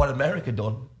what America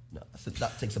done,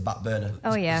 that takes a back burner.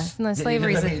 Oh, yeah. No,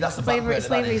 slavery is a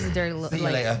dirty... See you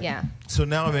later. Yeah. So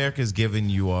now America's giving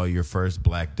you all your first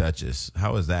black duchess.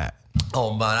 How is that?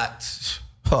 Oh, man,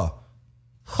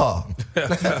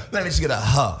 Let me just get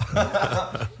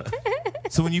a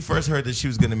So when you first heard that she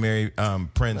was going to marry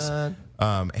Prince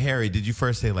Harry, did you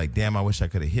first say like, damn, I wish I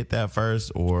could have hit that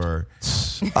first? Or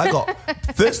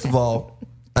first of all,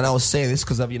 and I was saying this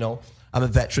because I'm a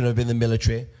veteran, I've been in the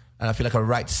military, and I feel like I have a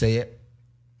right to say it.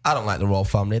 I don't like the royal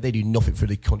family. They do nothing for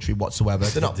the country whatsoever.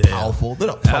 They're not powerful. They're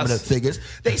not prominent figures.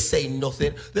 They say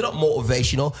nothing. They're not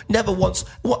motivational. Never once.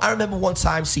 I remember one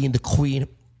time seeing the Queen.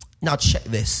 Now check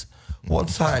this. One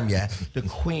time, the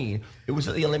Queen, it was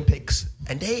at the Olympics,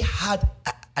 and they had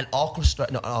a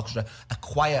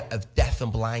choir of deaf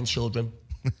and blind children.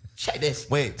 Check this.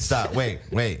 Wait, stop. Wait.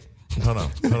 Hold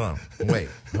on. Wait,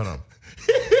 hold on.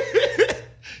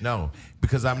 No,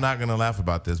 because I'm not going to laugh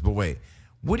about this, but wait.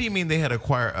 What do you mean they had a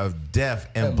choir of deaf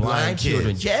and blind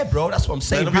children? Yeah, bro, that's what I'm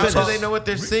saying. How do they know what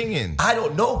they're singing? I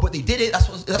don't know, but they did it. That's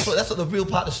what the real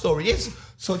part of the story is.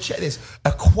 So check this.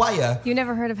 A choir. You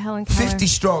never heard of Helen Keller? 50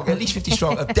 strong, at least 50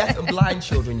 strong, of deaf and blind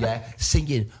children,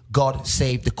 singing God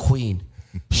Save the Queen.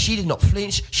 She did not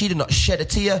flinch. She did not shed a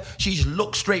tear. She just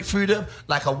looked straight through them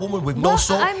like a woman with no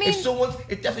soul. I mean,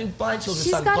 if definitely blind children,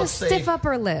 she's got a stiff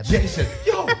upper lip. Jason,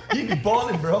 yo, you be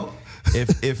balling, bro.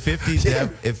 If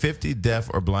 50 deaf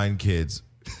or blind kids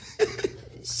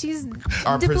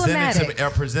are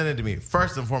presented to me,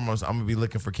 first and foremost, I'm gonna be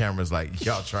looking for cameras like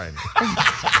y'all trying.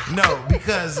 No,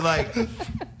 because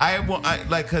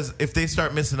because if they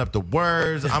start messing up the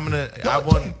words,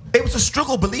 It was a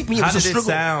struggle, believe me. How did it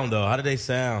sound though? How did they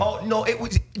sound? Oh no, they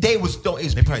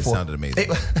probably sounded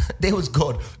amazing. They was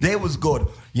good.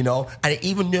 And it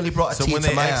even nearly brought a tear to my eyes. So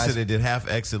when they exited, did half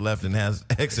exit left and half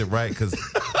exit right? Because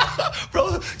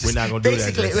bro, we're not gonna do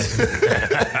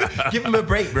that. Give him a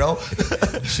break, bro.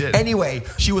 Shit. Anyway,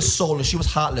 she was soulless. She was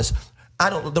heartless. I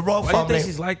don't know. The royal Why do family. you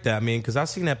think she's like that? I mean, because I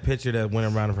seen that picture that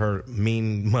went around of her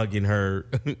mean mugging her.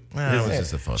 It was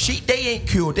just a photo. They ain't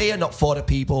cool. They are not for the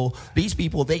people. These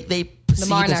people, they perceive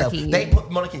themselves.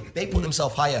 They put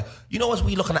themselves higher. You know, as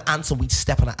we look at ants and we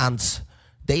step on ants,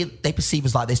 they perceive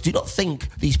us like this. Do not think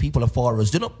these people are for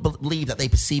us. Do not believe that they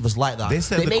perceive us like that. They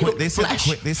said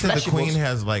the queen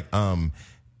has like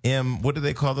what do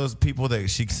they call those people that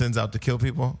she sends out to kill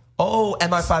people? Oh,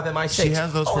 MI5, MI6. She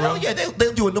has those. Oh, yeah,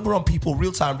 they'll do a number on people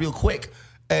real time, real quick.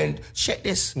 And check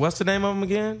this. What's the name of them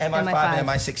again? MI5,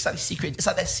 MI6. It's like secret. It's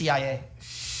like that CIA.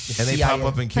 And they pop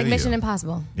up and kill like you. Mission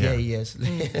Impossible. Yeah, yes.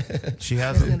 She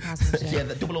has them. Yeah,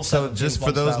 the 007 So just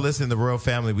for those listening, the royal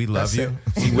family, we love you.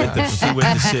 She with the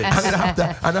shit. I'm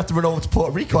gonna have to run over to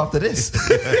Puerto Rico after this.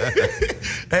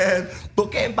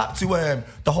 But getting back to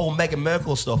the whole Meghan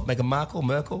Markle stuff, Meghan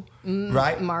Markle,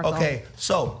 right? Markle. Okay,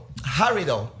 so Harry,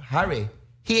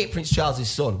 he ain't Prince Charles'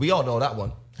 son. We all know that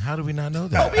one. How do we not know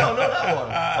that? Oh, we all know that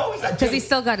one. Oh, he's like Because he's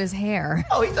still got his hair.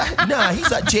 Oh, he's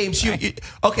like James Hewitt.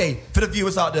 Okay, for the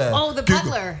viewers out there. Oh, the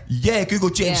butler. Yeah,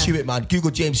 Google James Hewitt, man. Google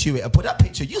James Hewitt and put that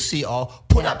picture. You'll see it all.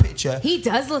 Put that picture. He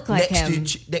does look like him.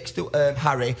 Next to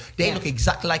Harry. They look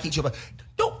exactly like each other.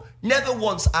 Never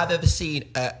once I've ever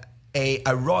seen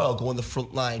a royal go on the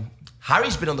front line.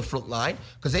 Harry's been on the front line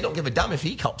because they don't give a damn if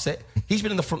he cops it. He's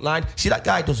been on the front line. See, that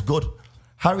guy does good.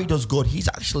 Harry does good. He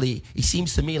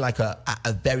seems to me like a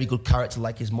very good character,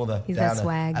 like his mother. He's Diana. got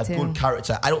swag a too. good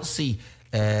character. I don't see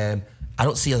a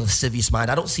lascivious mind.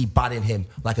 I don't see bad in him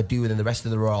like I do in the rest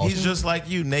of the royals. He's just like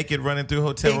you, naked, running through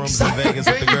hotel rooms in Vegas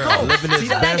with the girl. Living his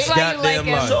best goddamn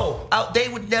life. So they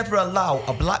would never allow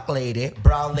a black lady,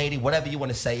 brown lady, whatever you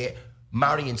want to say it,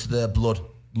 marry into their blood.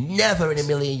 Never in a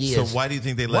million years. So why do you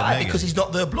think they let Why? Meghan? Because he's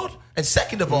not their blood. And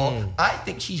second of all, I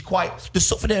think there's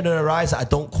something in her eyes that I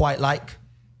don't quite like.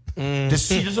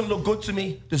 She doesn't look good to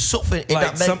me. There's something in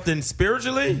like that. Something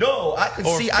spiritually? No, I can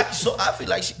see. I feel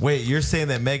like she. Wait, you're saying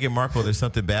that Meghan Markle, there's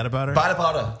something bad about her? Bad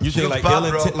about her. You She think looks like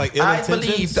bad, bro. ill I intentions?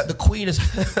 believe that the Queen is.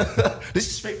 This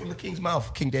is straight from the King's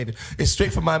mouth, King David. It's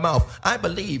straight from my mouth. I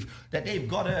believe that they've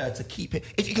got her to keep it.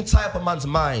 If you can tie up a man's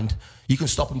mind, you can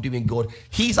stop him doing good.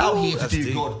 He's out here to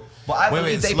do good. But I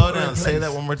believe they slow put her in down. Say place.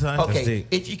 that one more time. Okay,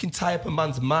 if you can tie up a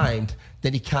man's mind,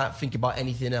 then he can't think about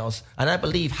anything else. And I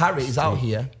believe Harry is out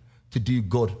here to do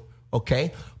good.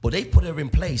 Okay, but they put her in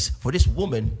place for this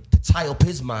woman to tie up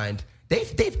his mind. They've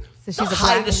So she's not a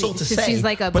hired black, us so to so say, she's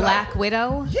like a but black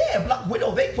widow? Yeah, black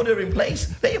widow. They put her in place.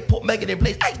 They put Meghan in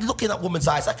place. I look in that woman's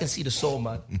eyes. I can see the soul,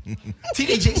 man.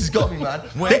 TD Jakes has got me, man.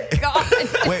 Wait,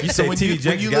 You say TD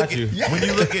Jakes got you. When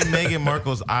you look at Meghan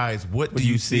Markle's eyes, what do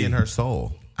you see in her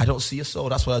soul? I don't see a soul.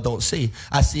 That's what I don't see.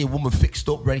 I see a woman fixed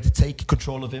up, ready to take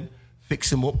control of him.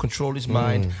 Fix him up, control his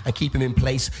mind, and keep him in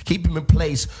place. Keep him in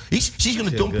place. She's going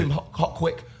to dump him hot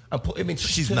quick and put him in.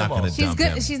 She's not going to dump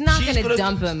him. She's not going to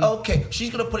dump him. Okay, she's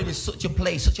going to put him in such a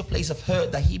place of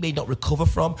hurt that he may not recover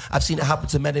from. I've seen it happen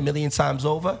to men a million times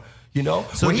over. You know,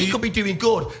 so when he could be doing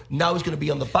good, now he's going to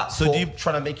be on the back foot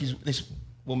trying to make this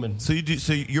woman. So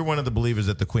you're one of the believers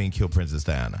that the Queen killed Princess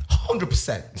Diana. 100%,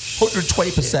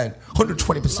 120%,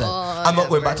 120%. I'm not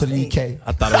going back to the UK.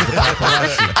 I thought it was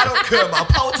a I don't care, man.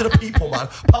 Power to the people, man.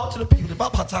 Power to the people. It's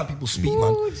about time people speak,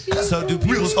 man. So do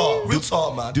people real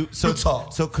talk, man? Real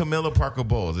talk. So Camilla Parker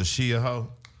Bowles, is she a hoe?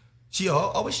 She a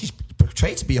hoe? Oh, she's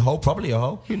portrayed to be a hoe. Probably a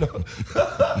hoe. You know.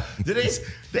 Those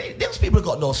people have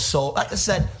got no soul. Like I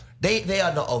said. They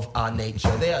are not of our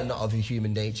nature. They are not of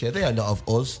human nature. They are not of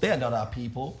us. They are not our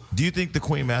people. Do you think the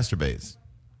Queen masturbates?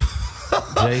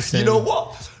 Jason, you know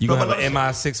what? You gonna have an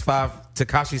MI65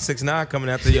 Tekashi 6ix9ine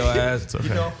coming after your ass? You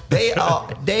know,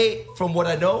 they from what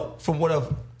I know, from what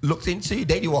I've looked into,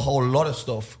 they do a whole lot of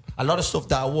stuff. A lot of stuff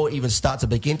that I won't even start to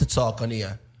begin to talk on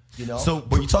here. You know, so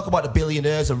when you talk about the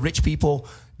billionaires and rich people,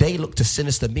 they look to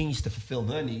sinister means to fulfill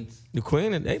their needs. The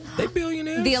Queen, they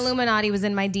billionaires. The Illuminati was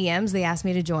in my DMs. They asked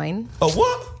me to join. Oh,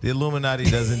 what? The Illuminati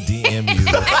doesn't DM you.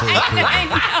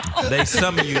 I know. They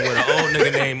summon you with an old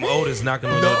nigga named Otis knocking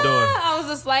on your door. I was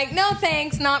just like, no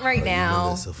thanks, not right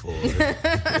now.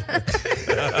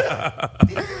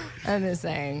 I'm just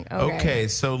saying. Okay,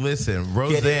 so listen,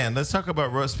 Roseanne. Let's talk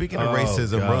about speaking of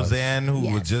racism. gosh. Roseanne,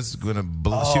 who was just going to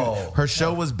shoot. Her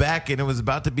show was back, and it was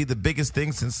about to be the biggest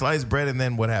thing since sliced bread. And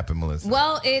then what happened, Melyssa?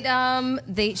 Well,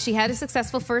 she had a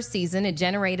successful first season. It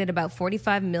generated about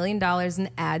 $45 million in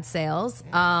ad sales,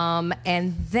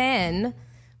 and then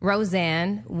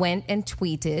Roseanne went and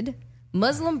tweeted,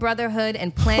 "Muslim Brotherhood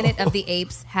and Planet of the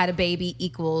Apes had a baby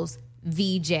equals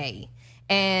VJ."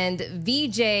 And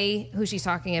VJ, who she's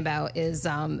talking about, is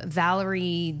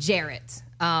Valerie Jarrett.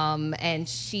 And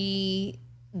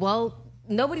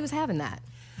nobody was having that.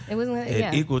 It wasn't.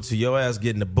 It equal to your ass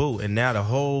getting the boot, and now the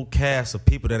whole cast of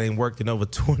people that ain't worked in over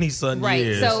 20-some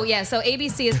years. Right. So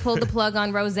ABC has pulled the plug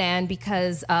on Roseanne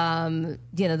because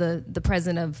the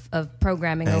president of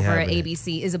programming over at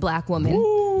ABC is a black woman.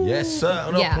 Ooh. Yes, sir.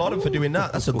 I applaud him for doing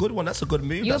that. That's a good one. That's a good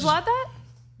move. You applaud that?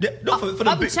 Yeah, no, for them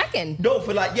I'm checking. No,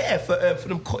 for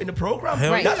them cutting the program.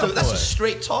 Right. That's a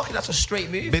straight talking. That's a straight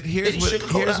move. But here's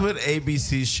what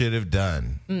ABC should have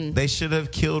done. They should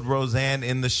have killed Roseanne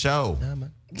in the show. Yeah,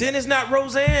 man. Then it's not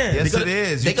Roseanne. Yes, it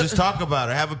is. You just talk about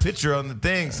her. Have a picture on the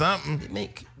thing, something.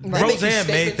 Roseanne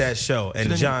made that show,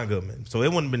 and John Goodman, so it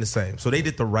wouldn't have been the same. So they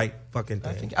did the right fucking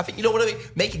thing. I think you know what I mean.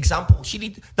 Make examples.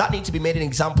 That needs to be made an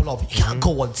example of. You can't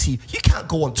go on TV. You can't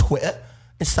go on Twitter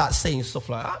and start saying stuff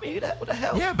like, I mean, what the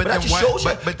hell? Yeah, but that just shows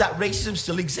you but that racism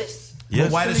still exists. Yes.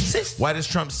 Why does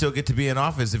Trump still get to be in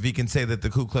office if he can say that the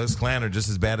Ku Klux Klan are just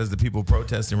as bad as the people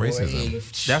protesting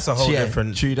racism? That's a whole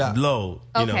different load.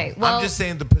 Okay, well, I'm just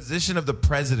saying the position of the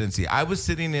presidency. I was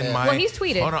sitting in my... Well, he's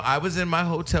tweeted. Hold on, I was in my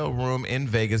hotel room in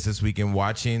Vegas this weekend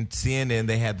watching CNN.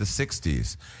 They had the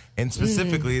 60s. And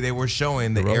specifically, they were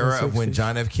showing the era of when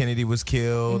John F. Kennedy was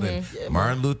killed, and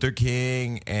Martin Luther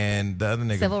King, and the other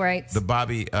nigga, civil rights, the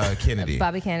Bobby Kennedy.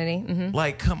 Bobby Kennedy. Mm-hmm.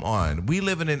 Like, come on, we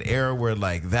live in an era where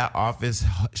like that office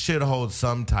should hold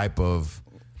some type of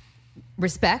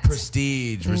respect,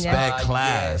 prestige,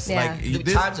 class. Yeah. Like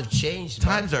times have changed.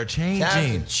 Times are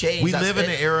changing. We live in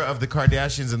the era of the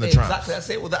Kardashians and the Trumps. Exactly, that's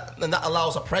it. Well, that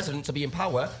allows a president to be in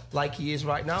power like he is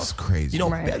right now. It's crazy.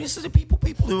 This is the people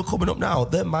who are coming up now.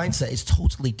 Their mindset is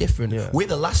totally different. Yeah. We're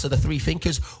the last of the three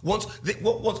thinkers. Once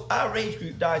our age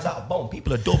group dies out, boom,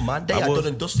 people are done, man. They are done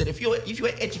and dusted. If you're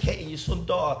educating your son,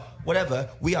 daughter, whatever,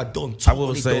 we are done. Totally I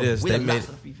will say done. this: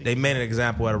 they made an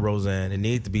example out of Roseanne. It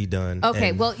needs to be done.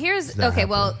 Okay, well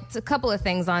it's a couple of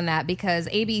things on that because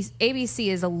ABC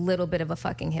is a little bit of a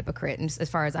fucking hypocrite as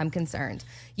far as I'm concerned.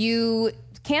 You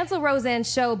cancel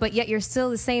Roseanne's show, but yet you're still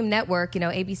the same network,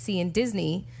 ABC and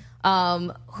Disney,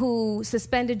 who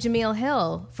suspended Jameel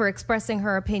Hill for expressing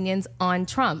her opinions on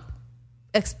Trump,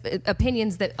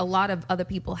 opinions that a lot of other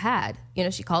people had.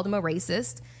 She called him a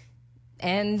racist,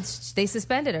 and they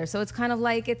suspended her. So it's kind of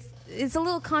like it's a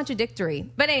little contradictory.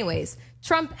 But anyways,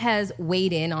 Trump has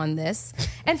weighed in on this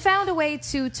and found a way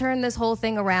to turn this whole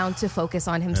thing around to focus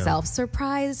on himself. Yeah.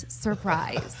 Surprise,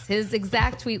 surprise. His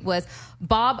exact tweet was,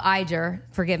 Bob Iger,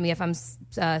 forgive me if I'm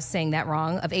saying that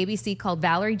wrong, of ABC called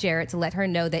Valerie Jarrett to let her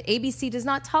know that ABC does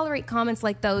not tolerate comments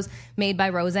like those made by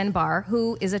Roseanne Barr,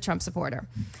 who is a Trump supporter.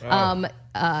 Oh.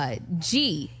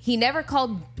 He never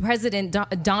called President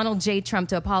Donald J. Trump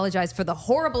to apologize for the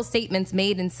horrible statements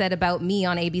made and said about me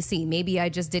on ABC. Maybe I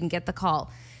just didn't get the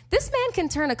call. This man can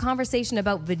turn a conversation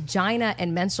about vagina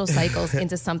and menstrual cycles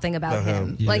into something about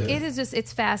him. Yeah. Like,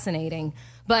 it's fascinating.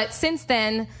 But since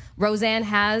then, Roseanne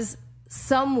has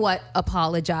somewhat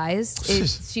apologized.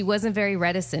 She wasn't very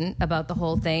reticent about the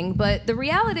whole thing. But the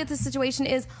reality of the situation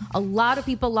is a lot of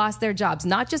people lost their jobs,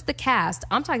 not just the cast.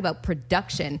 I'm talking about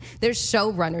production. There's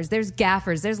showrunners, there's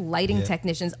gaffers, there's lighting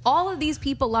technicians. All of these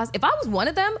people lost. If I was one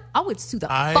of them, I would sue the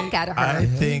fuck out of her. I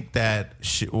think that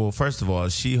first of all,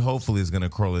 she hopefully is going to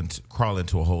crawl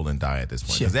into a hole and die at this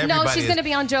point. No, she's going to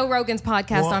be on Joe Rogan's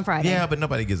podcast on Friday. Yeah, but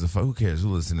nobody gives a fuck. Who cares?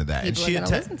 Who listens to that?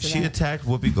 People and she attacked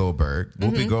Whoopi Goldberg.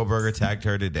 Whoopi Goldberg attacked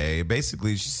her today.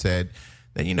 Basically, she said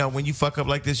that when you fuck up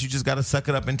like this, you just got to suck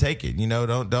it up and take it.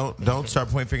 Don't start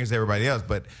pointing fingers at everybody else.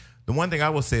 But the one thing I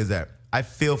will say is that I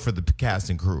feel for the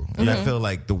cast and crew, and I feel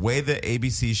like the way that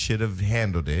ABC should have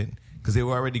handled it, because they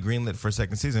were already greenlit for a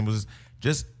second season, was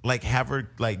just like have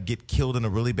her like get killed in a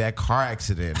really bad car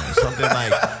accident or something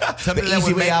something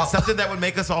that would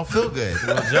make us all feel good.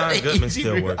 Well, John Goodman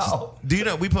still works. Do you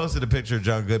know we posted a picture of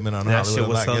John Goodman on that Hollywood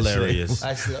Unlocked hilarious.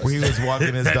 Where he was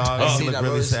walking his dog. He looked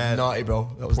really sad. Naughty, bro.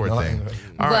 That was poor naughty. Thing.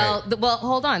 Well,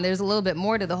 hold on. There's a little bit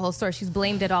more to the whole story. She's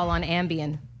blamed it all on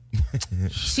Ambien.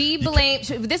 She blamed.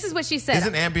 This is what she said.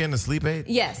 Isn't Ambien a sleep aid?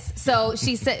 Yes. So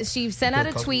she said she sent out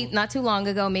a tweet not too long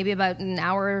ago, maybe about an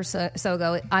hour or so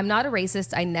ago. I'm not a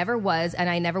racist. I never was, and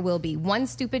I never will be. One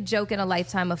stupid joke in a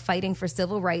lifetime of fighting for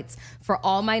civil rights for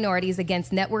all minorities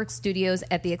against network studios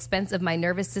at the expense of my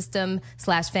nervous system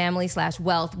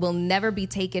 /family/wealth will never be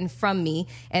taken from me.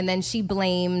 And then she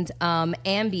blamed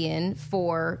Ambien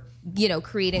for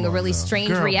creating a really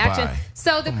strange reaction. Bye.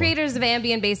 So the creators of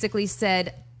Ambien basically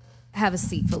said, have a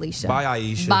seat, Felicia. Bye,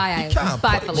 Aisha. Bye, Aisha.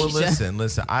 Bye, Felicia. Well,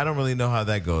 listen. I don't really know how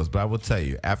that goes, but I will tell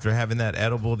you, after having that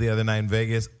edible the other night in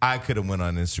Vegas, I could have went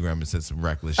on Instagram and said some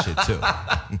reckless shit, too.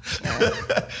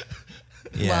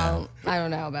 Yeah. Well, I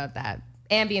don't know about that.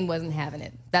 Ambien wasn't having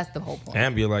it. That's the whole point.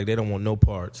 Ambien, like, they don't want no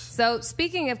parts. So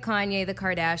speaking of Kanye, the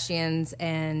Kardashians,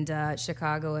 and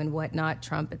Chicago and whatnot,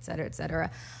 Trump, et cetera,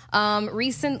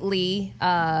 recently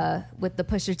with the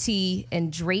Pusha T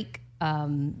and Drake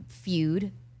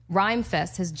feud,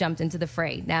 Rhymefest has jumped into the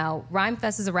fray. Now,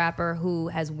 Rhymefest is a rapper who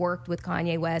has worked with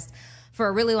Kanye West for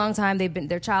a really long time.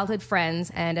 They're childhood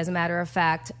friends, and as a matter of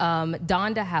fact,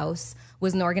 Donda House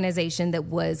was an organization that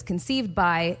was conceived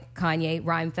by Kanye,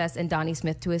 Rhymefest, and Donnie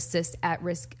Smith to assist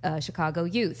at-risk Chicago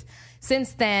youth.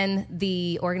 Since then,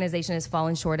 the organization has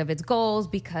fallen short of its goals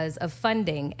because of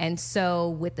funding. And so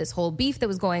with this whole beef that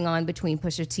was going on between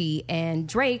Pusha T and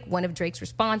Drake, one of Drake's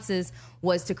responses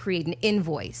was to create an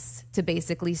invoice to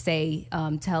basically say,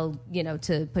 to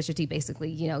Pusha T basically,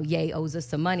 Ye owes us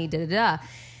some money, da-da-da.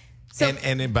 So,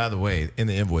 and then, by the way, in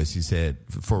the invoice, you said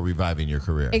for reviving your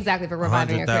career. Exactly, for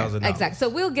reviving your career. $100,000. Exactly. So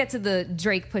we'll get to the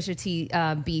Drake Pusha T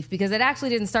beef because it actually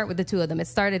didn't start with the two of them. It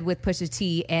started with Pusha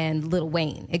T and Lil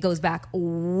Wayne. It goes back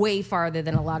way farther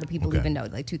than a lot of people even know,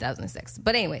 like 2006.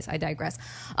 But anyways, I digress.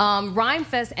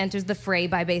 Rhymefest enters the fray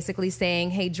by basically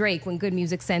saying, hey, Drake, when Good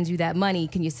Music sends you that money,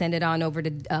 can you send it on over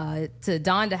to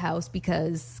Donda House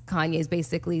because Kanye's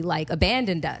basically like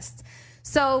abandoned us.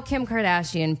 So Kim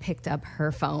Kardashian picked up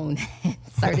her phone and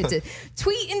started to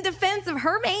tweet in defense of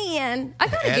her man. I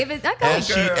gotta give it.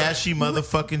 As she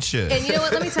motherfucking should. And you know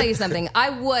what? Let me tell you something. I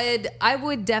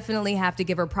would definitely have to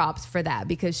give her props for that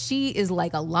because she is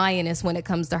like a lioness when it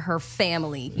comes to her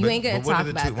family. You ain't gonna talk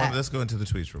about that. Let's go into the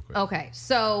tweets real quick. Okay.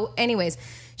 So, anyways.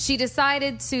 She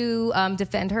decided to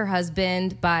defend her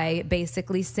husband by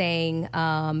basically saying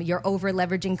you're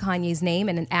over-leveraging Kanye's name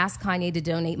and ask Kanye to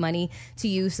donate money to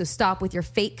you, so stop with your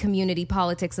fake community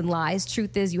politics and lies.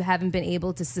 Truth is, you haven't been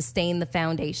able to sustain the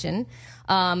foundation.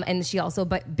 And she also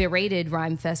berated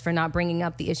Rhymefest for not bringing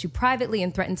up the issue privately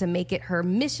and threatened to make it her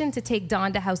mission to take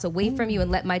Donda House away from you and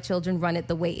let my children run it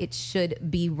the way it should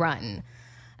be run.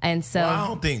 And so, I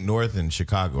don't think North and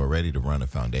Chicago are ready to run a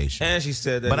foundation. And she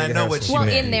said that. But I know what she meant.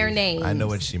 Well, in their names. I know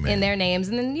what she meant. In their names.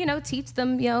 And then, teach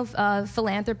them,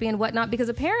 philanthropy and whatnot. Because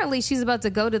apparently she's about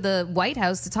to go to the White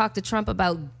House to talk to Trump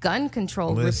about gun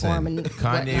control reform. And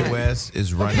Kanye whatnot. West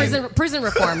is running. Prison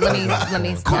reform. Let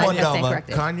me stand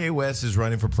corrected. Kanye West is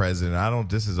running for president.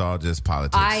 This is all just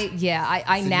politics. I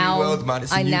now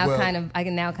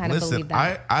kind of believe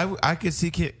that. I could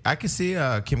see Kim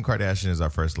Kardashian as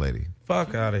our first lady.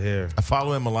 Fuck out of here.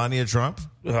 Following Melania Trump.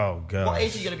 Oh, God. What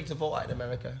age are you going to be to vote in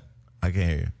America? I can't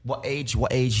hear you. What age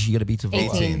is you going to be to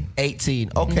vote?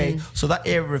 18. Okay. Mm-hmm. So that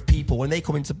era of people, when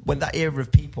that era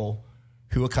of people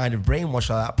who were kind of brainwashed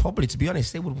like that, probably, to be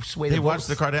honest, they would sway the votes. They watched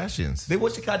the Kardashians. They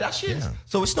watched the Kardashians. Yeah.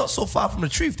 So it's not so far from the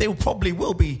truth. They probably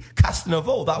will be casting a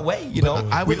vote that way,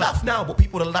 We laugh now, but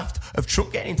people would have laughed of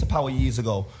Trump getting into power years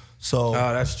ago. So,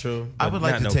 that's true. I would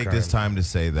like to take this time to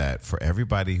say that for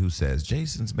everybody who says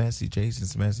Jason's messy,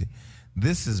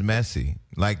 this is messy.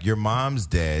 Like, your mom's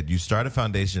dead. You start a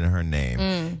foundation in her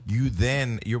name.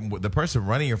 The person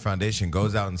running your foundation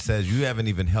goes out and says you haven't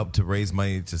even helped to raise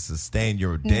money to sustain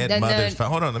your dead mother's.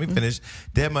 Hold on, let me finish.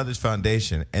 Dead mother's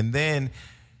foundation, and then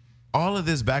all of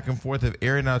this back and forth of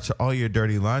airing out all your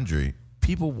dirty laundry.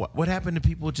 People, what happened to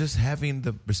people just having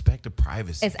the respect of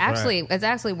privacy? It's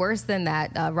actually worse than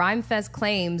that. Rhymefest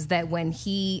claims that when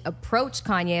he approached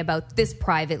Kanye about this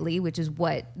privately, which is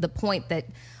what the point that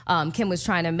Kim was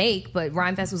trying to make, but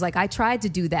Rhymefest was like, I tried to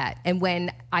do that, and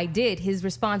when I did, his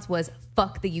response was,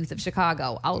 fuck the youth of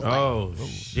Chicago. I was oh,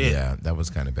 shit. Yeah, that was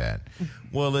kind of bad.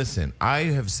 Well, listen, I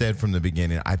have said from the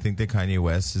beginning, I think that Kanye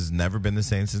West has never been the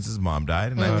same since his mom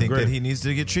died, and I think that he needs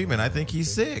to get treatment. I think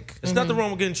he's sick. There's nothing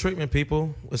wrong with getting treatment,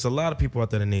 people. There's a lot of people out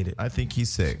there that need it. I think he's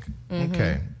sick.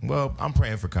 Okay. Well, I'm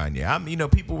praying for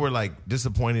Kanye. People were like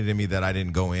disappointed in me that I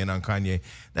didn't go in on Kanye.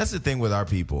 That's the thing with our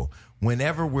people.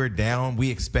 Whenever we're down, we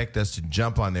expect us to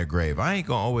jump on their grave. I ain't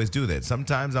gonna always do that.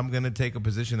 Sometimes I'm gonna take a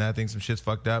position that I think some shit's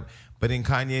fucked up. But in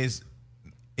Kanye's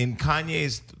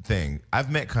thing,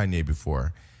 I've met Kanye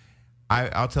before.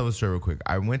 I'll tell the story real quick.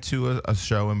 I went to a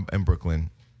show in Brooklyn.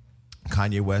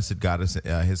 Kanye West had got us,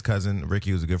 his cousin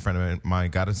Ricky, who's a good friend of mine,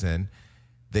 got us in.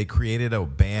 They created a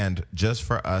band just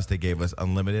for us. They gave us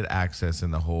unlimited access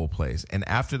in the whole place. And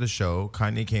after the show,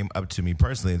 Kanye came up to me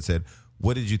personally and said,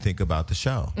 what did you think about the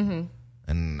show? Mm-hmm.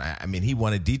 And I mean, he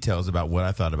wanted details about what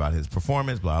I thought about his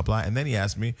performance, blah, blah. And then he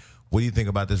asked me, what do you think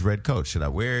about this red coat? Should I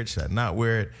wear it? Should I not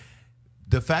wear it?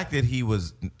 The fact that he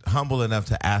was humble enough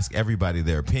to ask everybody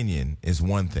their opinion is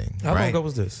one thing. How long ago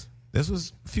was this? This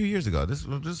was a few years ago. This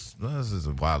is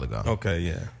a while ago. Okay,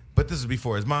 yeah. But this is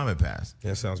before his mom had passed.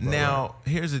 Yeah, sounds about now,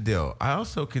 right. here's the deal. I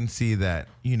also can see that,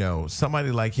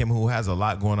 somebody like him who has a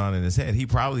lot going on in his head, he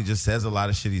probably just says a lot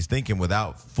of shit he's thinking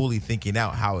without fully thinking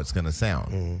out how it's going to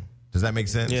sound. Mm-hmm. Does that make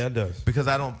sense? Yeah, it does. Because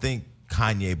I don't think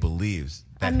Kanye believes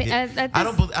that. I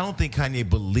don't think Kanye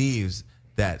believes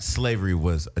that slavery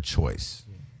was a choice.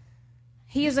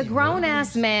 He is a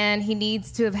grown-ass man. He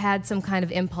needs to have had some kind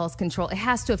of impulse control. It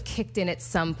has to have kicked in at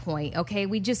some point, okay?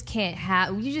 You just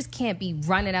can't be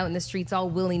running out in the streets all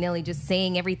willy-nilly just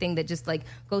saying everything that just, like,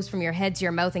 goes from your head to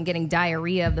your mouth and getting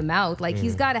diarrhea of the mouth. Like,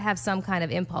 he's got to have some kind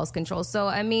of impulse control. So,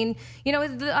 I mean,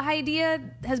 the idea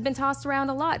has been tossed around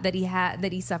a lot that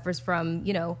he suffers from,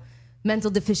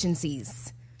 mental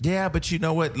deficiencies. Yeah, but you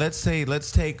know what? Let's take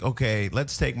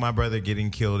my brother getting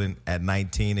killed at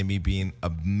 19 and me being a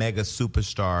mega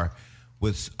superstar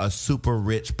with a super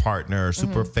rich partner,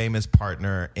 super famous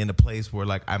partner in a place where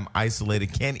like I'm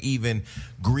isolated, can't even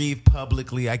grieve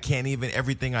publicly. I can't even,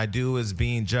 everything I do is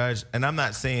being judged. And I'm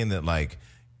not saying that like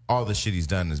all the shit he's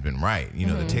done has been right.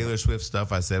 The Taylor Swift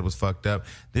stuff I said was fucked up.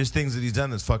 There's things that he's done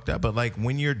that's fucked up. But like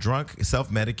when you're drunk,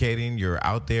 self-medicating, you're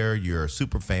out there, you're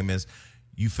super famous,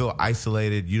 you feel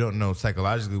isolated. You don't know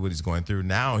psychologically what he's going through.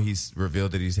 Now he's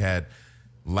revealed that he's had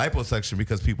liposuction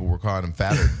because people were calling him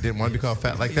fat or didn't want to be called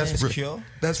fat. Like that's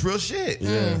real shit.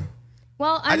 Yeah.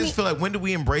 Well, I just feel like when do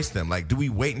we embrace them? Like, do we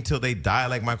wait until they die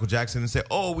like Michael Jackson and say,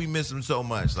 "Oh, we miss him so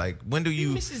much"? Like, when do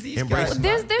you embrace them?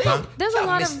 There's a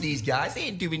lot of these guys. They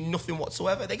ain't doing nothing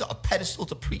whatsoever. They got a pedestal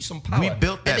to preach some power. We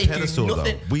built that pedestal,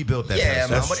 though. We built that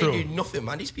pedestal. Man, but they do nothing,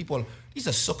 man. These people, these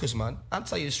are suckers, man. I'm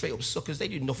telling you straight up, suckers. They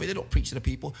do nothing. They don't preach to the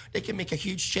people. They can make a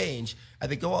huge change,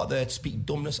 and they go out there to speak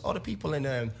dumbness. All the people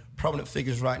in prominent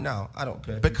figures right now, I don't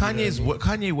care. But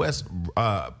Kanye West's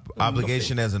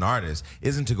obligation as an artist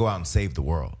isn't to go out and save the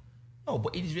world. No,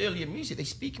 but he's really in music. They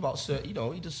speak about certain,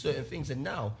 he does certain things, and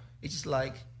now it's just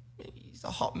like he's a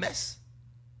hot mess.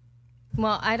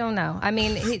 Well, I don't know. I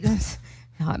mean,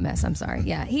 hot mess. I'm sorry.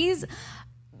 Yeah,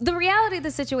 the reality of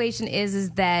the situation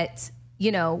is that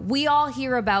we all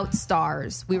hear about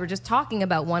stars. We were just talking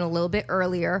about one a little bit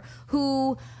earlier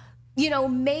who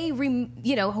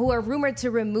who are rumored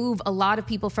to remove a lot of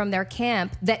people from their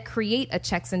camp that create a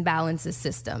checks and balances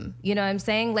system. You know what I'm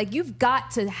saying? Like, you've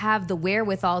got to have the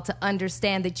wherewithal to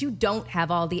understand that you don't have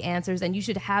all the answers, and you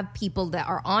should have people that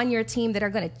are on your team that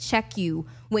are going to check you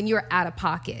when you're out of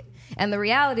pocket. And the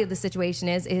reality of the situation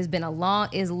is, it has been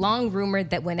long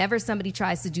rumored that whenever somebody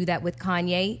tries to do that with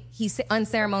Kanye, he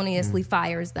unceremoniously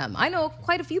fires them. I know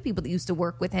quite a few people that used to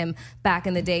work with him back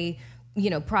in the day,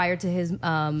 prior to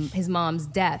his mom's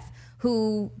death,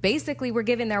 who basically were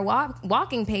given their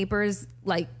walking papers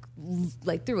like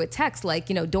through a text, like,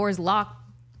 doors locked,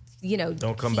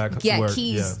 don't come back to work.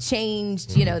 Keys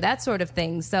changed, that sort of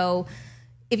thing. So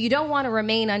if you don't want to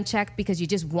remain unchecked because you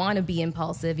just want to be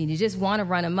impulsive and you just want to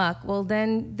run amok, well,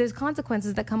 then there's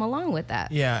consequences that come along with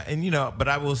that. Yeah, and but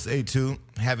I will say too,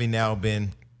 having now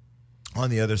been on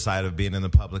the other side of being in the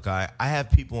public eye, I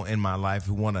have people in my life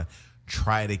who want to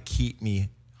try to keep me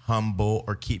humble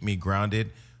or keep me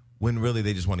grounded when really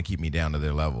they just want to keep me down to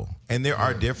their level. And there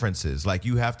are differences. Like,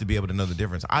 you have to be able to know the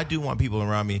difference. I do want people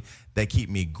around me that keep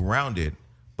me grounded,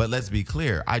 but let's be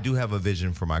clear. I do have a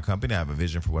vision for my company. I have a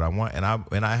vision for what I want, and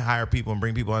I hire people and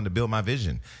bring people on to build my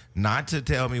vision, not to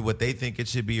tell me what they think it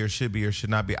should be or should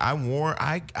not be.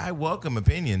 I welcome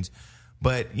opinions,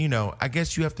 but I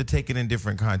guess you have to take it in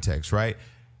different contexts, right?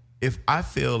 If I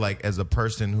feel like, as a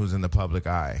person who's in the public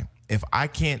eye, if I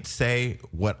can't say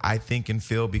what I think and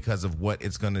feel because of what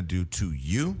it's going to do to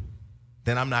you,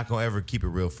 then I'm not going to ever keep it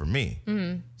real for me.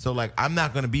 Mm-hmm. So, like, I'm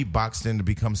not going to be boxed in to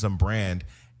become some brand.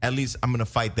 At least I'm going to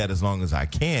fight that as long as I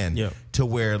can, to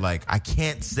where, like, I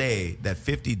can't say that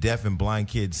 50 deaf and blind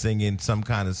kids singing some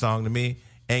kind of song to me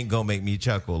ain't gonna make me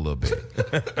chuckle a little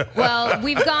bit. Well,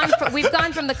 we've gone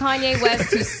from the Kanye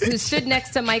West who stood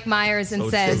next to Mike Myers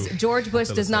and says George Bush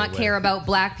does not care about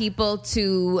black people,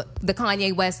 to the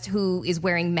Kanye West who is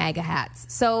wearing MAGA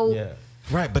hats. So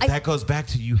right, but that goes back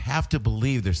to, you have to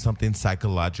believe there's something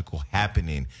psychological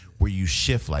happening where you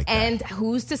shift like that. And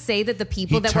who's to say that the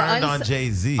people that turned on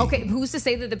Jay-Z? Okay, who's to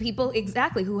say that the people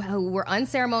who were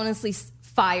unceremoniously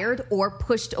fired or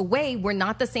pushed away were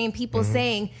not the same people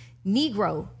saying,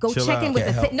 Negro, go check in with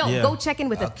go check in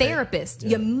with a therapist.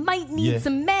 You might need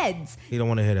some meds. You don't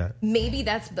want to hear that. Maybe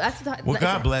that's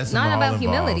God bless them. Not all about involved.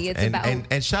 humility. It's about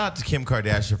and shout out to Kim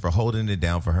Kardashian for holding it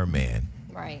down for her man.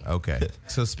 Right. Okay.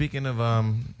 So speaking of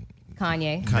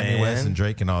Kanye West and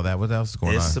Drake and all that, what else is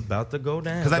going on? It's about to go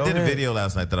down. Because I did a video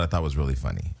last night that I thought was really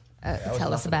funny.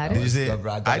 Tell us about Did you it. see it?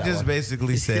 I just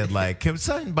basically said, like, can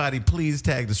somebody please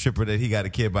tag the stripper that he got a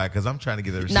kid by? Because I'm trying to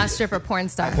get the receipt. Not stripper, porn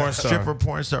star. Stripper,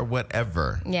 porn star,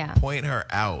 whatever. Yeah. Point her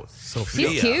out.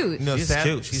 She's cute. You know, She's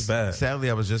cute. She's bad.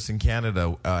 Sadly, I was just in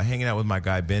Canada hanging out with my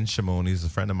guy, Ben Shimon. He's a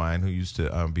friend of mine who used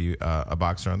to be a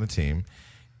boxer on the team.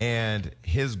 And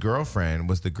his girlfriend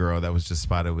was the girl that was just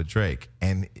spotted with Drake,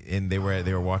 and they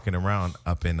were walking around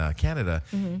up in Canada.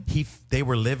 Mm-hmm. They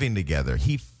were living together.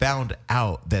 He found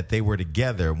out that they were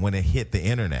together when it hit the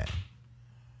internet,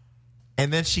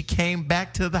 and then she came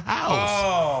back to the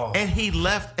house, and he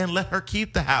left and let her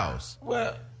keep the house.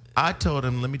 Well, I told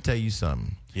him, let me tell you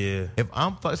something. Yeah. If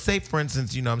I'm say for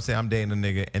instance, you know what I'm saying, I'm dating a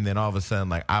nigga, and then all of a sudden,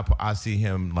 like I see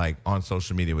him like on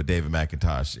social media with David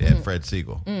McIntosh and Fred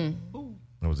Siegel.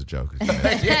 That was a joke. I'm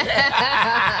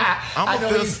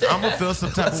gonna feel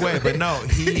some type of way, but no,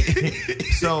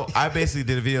 So I basically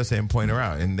did a video saying point her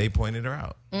out, and they pointed her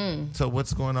out. So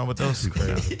what's going on with those people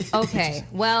now? Okay,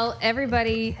 well,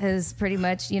 everybody has pretty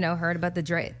much heard about the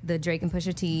Drake and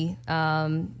Pusha T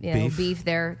beef.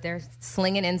 They're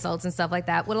slinging insults and stuff like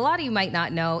that. What a lot of you might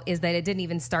not know is that it didn't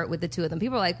even start with the two of them.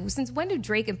 People are like, since when do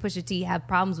Drake and Pusha T have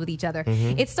problems with each other?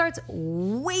 It starts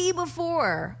way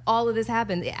before all of this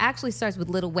happened. It actually starts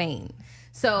with Lil Wayne.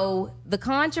 So the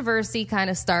controversy kind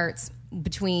of starts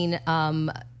between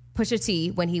Pusha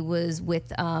T when he was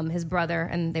with his brother,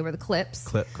 and they were the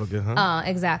Clips.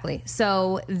 Exactly.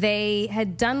 So they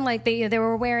had done like they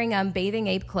were wearing bathing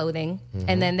ape clothing,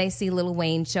 and then they see Lil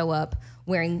Wayne show up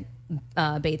wearing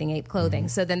bathing ape clothing.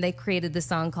 So then they created the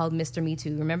song called Mr. Me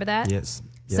Too. Remember that? Yes.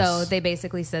 So they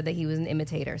basically said that he was an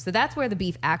imitator. So that's where the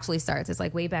beef actually starts. It's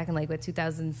like way back in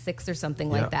 2006 or something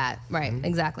like that. Right,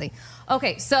 exactly.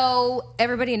 Okay, so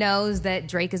everybody knows that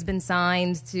Drake has been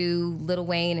signed to Lil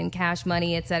Wayne and Cash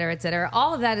Money, et cetera, et cetera.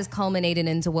 All of that is culminated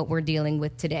into what we're dealing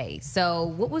with today. So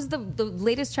what was the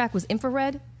latest track was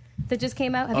Infrared that just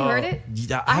came out? Have you heard it?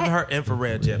 Yeah, I haven't heard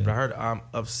Infrared yet, but I heard I'm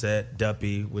Upset,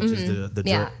 Duppy, which is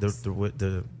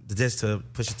the diss to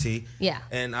Pusha T. Yeah.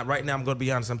 And right now, I'm going to be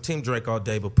honest, I'm Team Drake all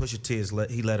day, but Pusha T,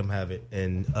 he let him have it,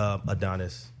 and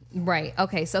Adonis. Right.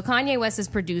 Okay. So Kanye West has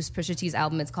produced Pusha T's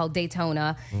album. It's called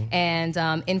Daytona, and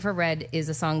Infrared is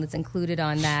a song that's included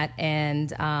on that, and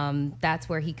that's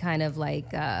where he kind of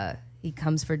he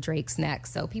comes for Drake's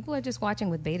next. So people are just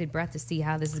watching with bated breath to see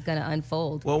how this is going to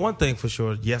unfold. Well, one thing for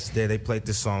sure, yesterday they played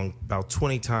this song about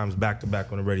 20 times back to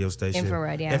back on the radio station.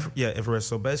 Infrared, yeah. Infrared.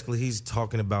 So basically he's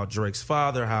talking about Drake's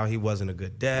father, how he wasn't a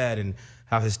good dad, and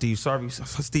how his Steve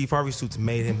Harvey suits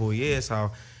made him who he is,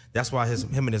 how that's why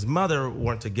him and his mother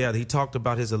weren't together. He talked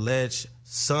about his alleged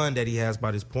son that he has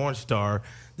by this porn star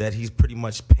that he's pretty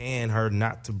much paying her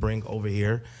not to bring over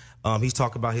here. He's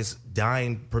talking about his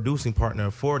dying producing partner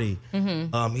of 40.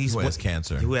 Who has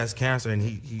cancer. Who has cancer, and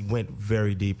he went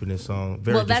very deep in this song.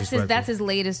 That's his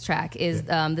latest track is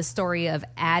the story of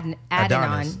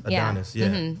Adonis.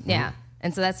 Yeah.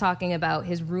 And so that's talking about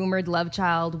his rumored love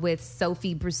child with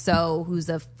Sophie Brousseau, who's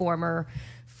a former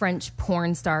French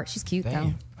porn star. She's cute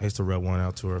though. I used to rub one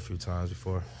out to her a few times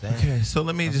before. Okay, so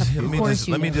let me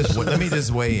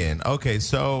just weigh in. Okay,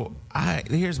 so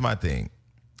here's my thing.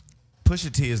 Pusha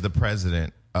T is the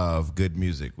president of Good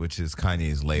Music, which is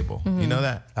Kanye's label. You know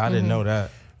that? I didn't know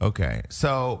that. Okay.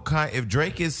 So if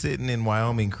Drake is sitting in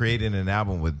Wyoming creating an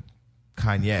album with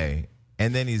Kanye,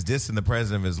 and then he's dissing the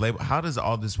president of his label, how does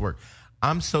all this work?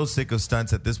 I'm so sick of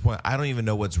stunts at this point. I don't even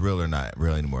know what's real or not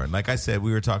real anymore. Like I said,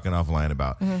 we were talking offline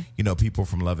about, people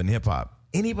from Love and Hip Hop.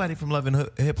 Anybody from Love and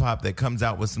Hip Hop that comes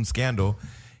out with some scandal,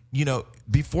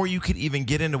 before you could even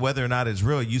get into whether or not it's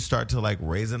real, you start to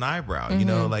raise an eyebrow.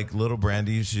 Like Little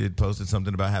Brandy, she had posted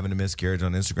something about having a miscarriage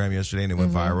on Instagram yesterday, and it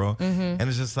went viral. And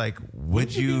it's just like,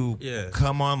 would you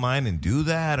come online and do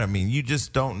that? I mean, you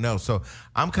just don't know. So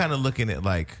I'm kind of looking at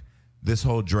this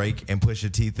whole Drake and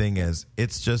Pusha T thing as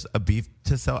it's just a beef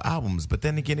to sell albums. But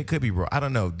then again, it could be real. I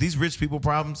don't know. These rich people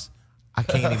problems, I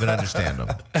can't even understand them.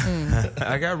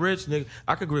 I got rich, nigga.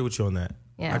 I could agree with you on that.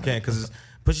 Yeah. I can't, because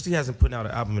Pusha T hasn't put out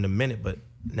an album in a minute, but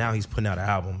now he's putting out an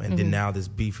album, and then now this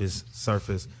beef is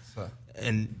surfaced.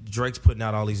 And Drake's putting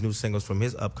out all these new singles from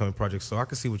his upcoming projects, so I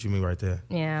can see what you mean right there.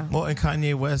 Yeah. Well, and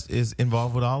Kanye West is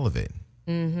involved with all of it.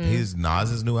 His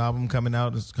Nas's new album coming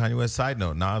out is Kanye West. Side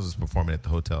note, Nas was performing at the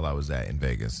hotel I was at in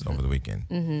Vegas over the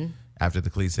weekend. After the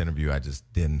Cleese interview, I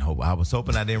just didn't hope. I was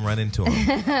hoping I didn't run into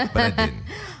him, but I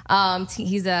didn't.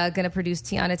 He's going to produce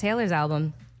Tiana Taylor's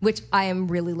album, which I am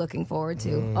really looking forward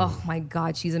to. Oh my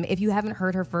God, she's amazing. If you haven't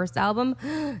heard her first album,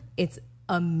 it's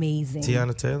amazing.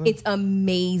 Tiana Taylor? It's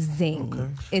amazing. Okay.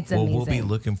 It's amazing. Well, we'll be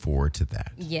looking forward to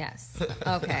that. Yes.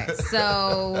 Okay.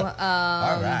 So,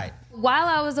 all right. While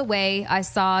I was away, I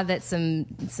saw that some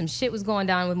shit was going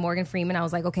down with Morgan Freeman. I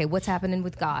was like, okay, what's happening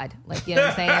with God? Like, you know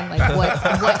what I'm saying? Like,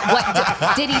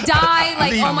 what did he die?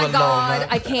 Like, Leave oh my him God, alone,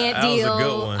 I can't That was a deal.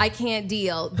 good one. I can't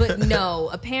deal. But no,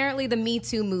 apparently the Me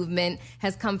Too movement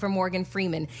has come from Morgan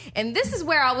Freeman. And this is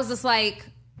where I was just like,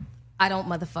 I don't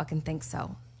motherfucking think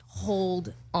so.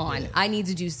 Hold on. I need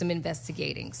to do some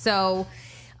investigating. So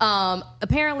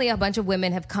apparently a bunch of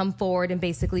women have come forward and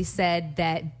basically said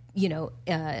that, you know,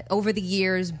 over the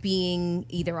years being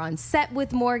either on set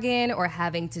with Morgan or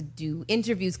having to do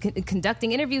interviews,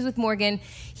 conducting interviews with Morgan,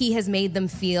 he has made them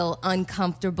feel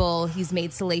uncomfortable. He's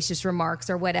made salacious remarks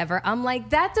or whatever. I'm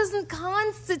like, that doesn't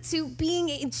constitute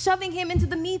shoving him into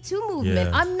the Me Too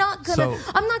movement. Yeah. I'm not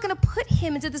gonna put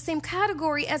him into the same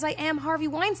category as I am Harvey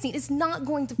Weinstein. It's not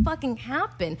going to fucking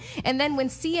happen. And then when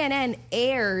CNN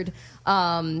aired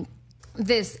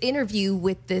this interview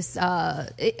with this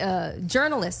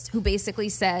journalist who basically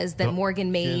says that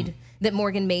Morgan made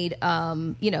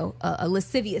a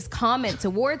lascivious comment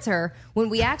towards her. When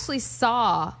we actually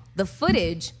saw the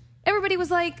footage, everybody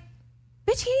was like,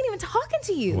 bitch, he ain't even talking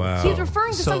to you. Wow. He was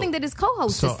referring to something that his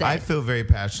co-host So has said. I feel very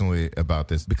passionately about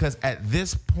this because at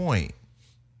this point,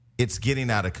 it's getting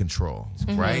out of control,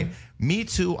 right? Me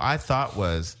Too, I thought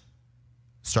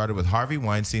started with Harvey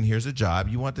Weinstein. Here's a job.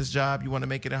 You want this job? You want to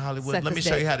make it in Hollywood? Suck Let me his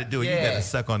show you dick. how to do it. Yeah. You got to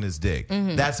suck on his dick.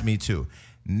 That's Me Too.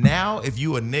 Now, if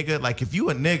you a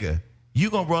nigga, you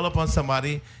going to roll up on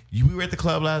somebody. We were at the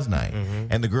club last night,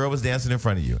 and the girl was dancing in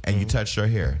front of you, and you touched her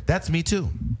hair. That's Me Too.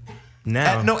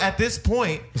 Now, At this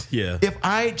point, Yeah. if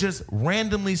I just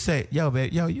randomly say, yo,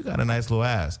 babe, you got a nice little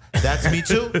ass. That's Me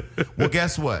Too. Well,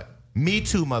 guess what? Me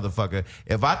Too, motherfucker.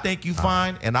 If I think you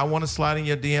fine and I want to slide in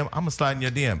your DM, I'm going to slide in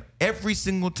your DM. Every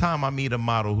single time I meet a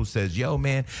model who says, yo,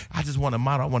 man, I just want a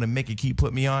model. I want to make it keep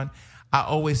put me on. I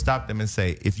always stop them and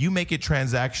say, if you make it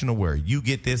transactional where you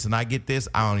get this and I get this,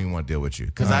 I don't even want to deal with you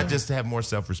because I just have more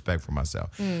self-respect for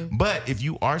myself. But if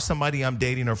you are somebody I'm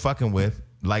dating or fucking with,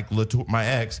 like my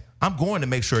ex, I'm going to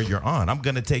make sure you're on. I'm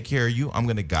going to take care of you. I'm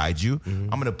going to guide you. I'm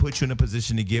going to put you in a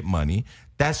position to get money.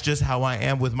 That's just how I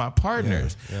am with my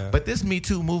partners. Yeah. But this Me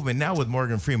Too movement now with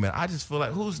Morgan Freeman, I just feel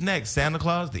like, who's next? Santa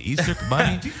Claus? The Easter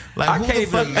Bunny? Like, I who can't the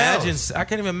even fuck imagine. else? I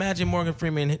can't even imagine Morgan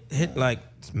Freeman hit like,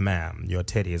 ma'am, your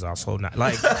teddy is also not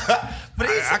like. But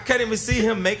I can't even see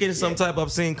him making some type of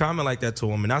obscene comment like that to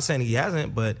him. And not saying he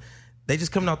hasn't, but they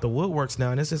just coming out the woodworks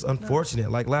now, and it's just unfortunate.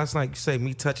 Like last night, you say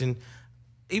me touching.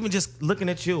 Even just looking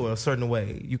at you a certain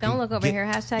way, you Don't can look over here.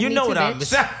 Hashtag You Me know Too, what I'm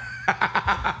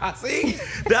bitch. See,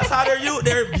 that's how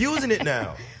they're abusing it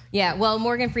now. Yeah, well,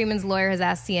 Morgan Freeman's lawyer has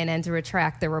asked CNN to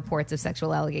retract their reports of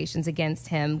sexual allegations against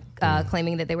him,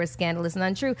 claiming that they were scandalous and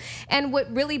untrue. And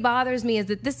what really bothers me is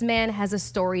that this man has a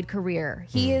storied career.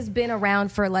 He has been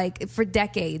around for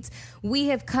decades. We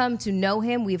have come to know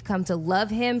him. We've come to love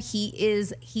him. He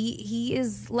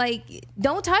is like,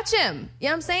 don't touch him. You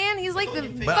know what I'm saying? He's like the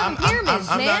But fucking pyramids,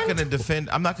 I'm man.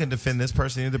 not going to defend this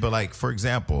person either. But like, for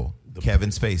example, Kevin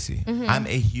Spacey. I'm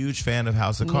a huge fan of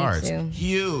House of Cards. too.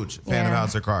 Huge fan of Yeah.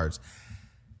 House of Cards.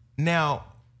 Now,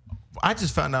 I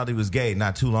just found out he was gay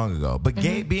not too long ago. But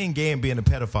being gay and being a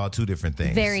pedophile are two different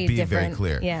things. Very Be different. very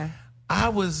clear. Yeah. I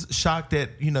was shocked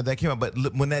that, that came out. But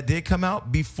when that did come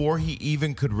out, before he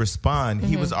even could respond,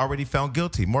 he was already found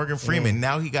guilty. Morgan Freeman,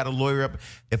 now he got a lawyer up.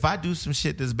 If I do some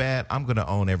shit that's bad, I'm going to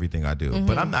own everything I do.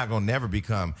 But I'm not going to never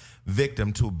become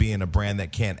victim to being a brand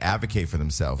that can't advocate for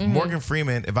themselves. Morgan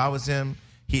Freeman, if I was him,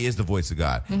 he is the voice of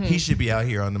God. He should be out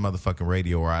here on the motherfucking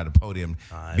radio or at a podium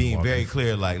being very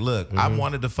clear, like, look, I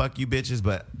wanted to fuck you bitches,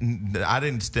 but I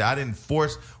didn't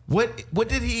force. What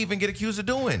did he even get accused of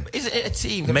doing? Is it a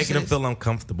team? Making them feel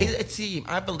uncomfortable. Is it a team?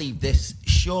 I believe this.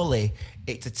 Surely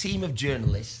it's a team of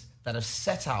journalists that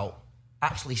have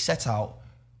actually set out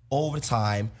over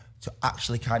time to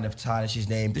actually kind of tarnish his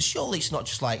name. But surely it's not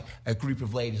just like a group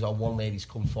of ladies or one lady's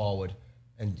come forward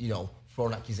and,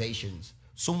 thrown accusations.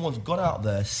 Someone's gone out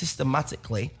there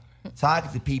systematically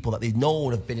targeted people that they know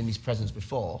have been in his presence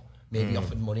before, maybe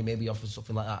offered money, maybe offered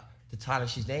something like that to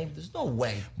tarnish his name. There's no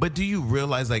way. But do you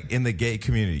realize, like, in the gay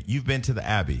community, you've been to the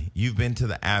Abbey.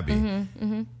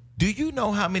 Do you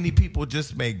know how many people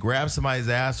just may grab somebody's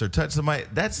ass or touch somebody?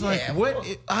 That's like, what?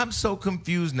 I'm so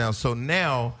confused now. So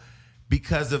now,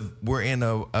 because we're in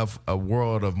a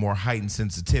world of more heightened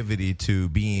sensitivity to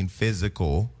being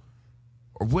physical,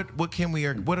 what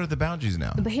are the boundaries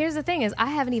now? But here's the thing is, I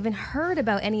haven't even heard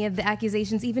about any of the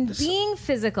accusations even being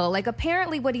physical. Like,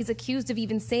 apparently what he's accused of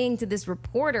even saying to this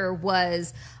reporter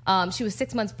was she was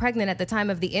 6 months pregnant at the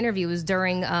time of the interview. It was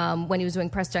during when he was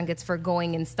doing press junkets for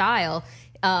Going in Style.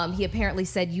 He apparently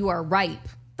said, "You are ripe."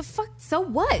 the fuck? So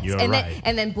what? You're and right.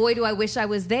 then, boy, do I wish I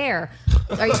was there.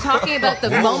 Are you talking about the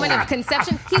moment of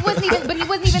conception? He wasn't even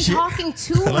talking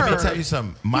to her. Let me tell you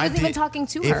something. He wasn't even talking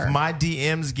to her. If my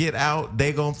DMs get out,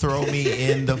 they gonna throw me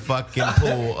in the fucking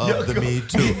pool of the Me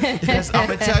Too. Because I'm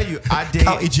gonna tell you,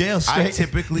 County jail straight. I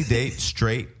typically date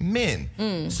straight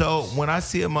men. So when I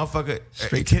see a motherfucker,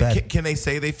 Straight to bed. can they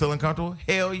say they feel uncomfortable?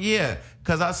 Hell yeah.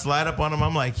 Because I slide up on them,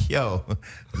 I'm like, yo,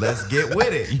 let's get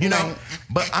with it, you know?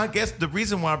 But I guess the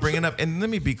reason why I bring it up, and let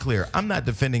me be clear, I'm not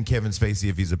defending Kevin Spacey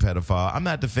if he's a pedophile. I'm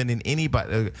not defending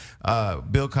anybody,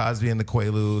 Bill Cosby and the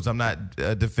Quaaludes. I'm not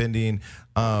defending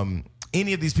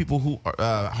any of these people who,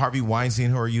 Harvey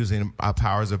Weinstein, who are using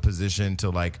powers of position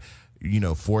to, like, you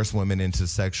know, force women into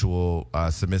sexual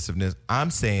submissiveness.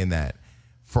 I'm saying that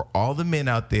for all the men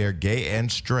out there, gay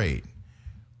and straight,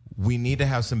 we need to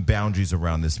have some boundaries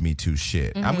around this Me Too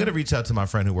shit. I'm going to reach out to my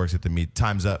friend who works at the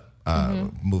Time's Up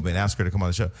movement, ask her to come on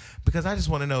the show, because I just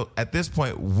want to know at this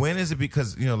point, when is it?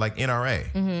 Because, you know, like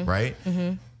NRA, right?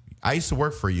 I used to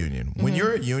work for a union. When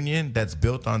you're a union that's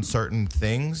built on certain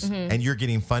things and you're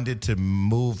getting funded to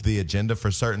move the agenda for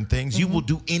certain things, you will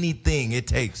do anything it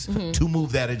takes to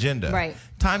move that agenda. Right.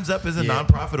 Time's Up is a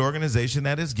nonprofit organization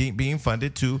that is being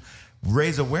funded to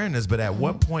raise awareness, but at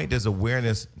what point does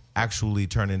awareness actually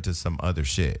turn into some other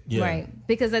shit? Right.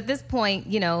 Because at this point,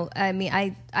 you know, I mean,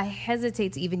 I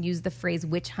hesitate to even use the phrase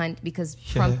witch hunt, because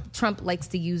Trump likes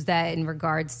to use that in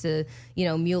regards to, you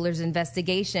know, Mueller's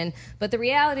investigation. But the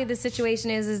reality of the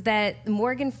situation is that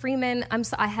Morgan Freeman,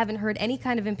 I haven't heard any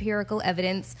kind of empirical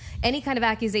evidence, any kind of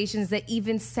accusations that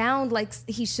even sound like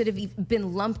he should have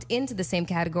been lumped into the same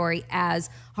category as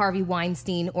Harvey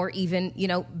Weinstein or even, you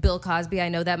know, Bill Cosby. I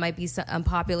know that might be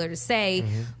unpopular to say,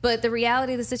 but the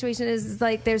reality of the situation is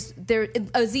like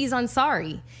Aziz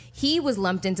Ansari. He was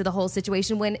lumped into the whole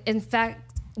situation when, in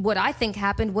fact, what I think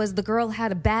happened was the girl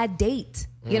had a bad date.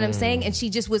 You know what I'm saying? And she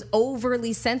just was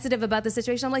overly sensitive about the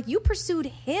situation. I'm like, you pursued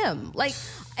him, like,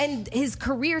 and his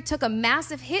career took a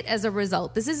massive hit as a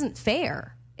result. This isn't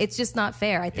fair. It's just not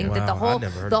fair. I think that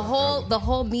the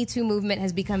whole Me Too movement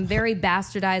has become very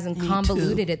bastardized and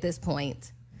convoluted at this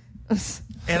point.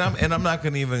 And I'm not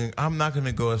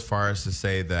gonna go as far as to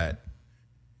say that.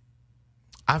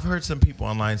 I've heard some people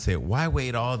online say, "Why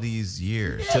wait all these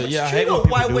years?" Yeah, I hate when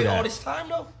people do that. All this time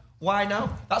though? Why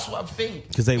now? That's what I'm thinking.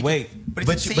 Because they wait. But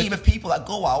it's a team of people that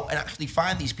go out and actually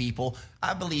find these people.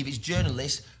 I believe it's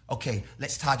journalists. Okay,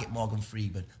 let's target Morgan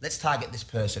Freeman. Let's target this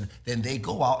person. Then they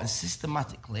go out and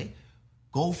systematically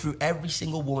go through every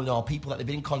single woman or people that they've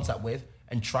been in contact with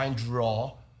and try and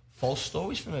draw false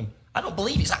stories from them. I don't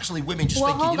believe it's actually women just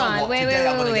thinking, you know what, today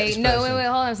I'm going to get this person. Hold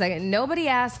on a second. Nobody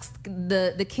asks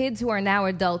the kids who are now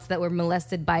adults that were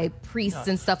molested by priests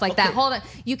and stuff like that. Hold on.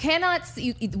 We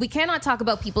cannot talk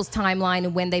about people's timeline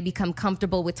and when they become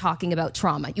comfortable with talking about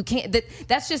trauma. You can't.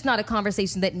 That's just not a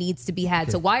conversation that needs to be had.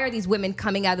 So why are these women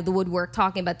coming out of the woodwork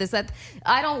talking about this?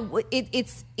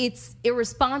 It's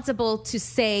irresponsible to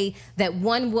say that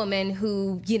one woman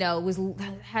who, you know,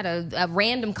 had a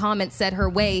random comment said her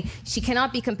way, she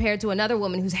cannot be compared to another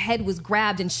woman whose head was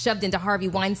grabbed and shoved into Harvey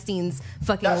Weinstein's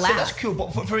fucking lap. That's cool, but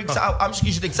for example, I'm just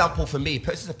using an example for me.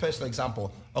 This is a personal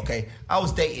example. Okay, I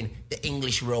was dating the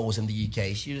English Rose in the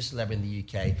UK. She was a celeb in the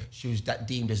UK. She was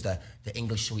deemed as the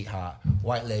English sweetheart,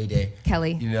 white lady.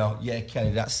 Kelly. You know, Kelly,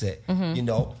 that's it. You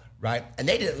know, right? And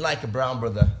they didn't like a brown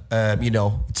brother, you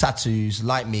know, tattoos,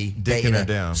 like me. Dicking her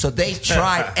down. So they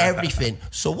tried everything.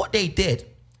 So what they did,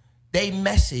 they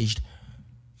messaged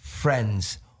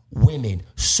friends, women,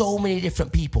 so many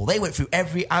different people. They went through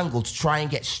every angle to try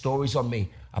and get stories on me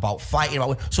about fighting.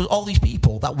 So all these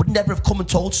people that would never have come and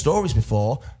told stories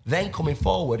before, then coming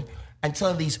forward and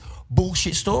telling these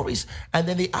bullshit stories. And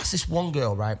then they asked this one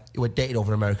girl, right, who had dated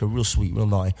over in America, real sweet, real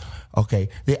nice. Okay,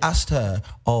 they asked her,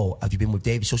 oh, have you been with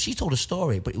David? So she told a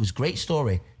story, but it was a great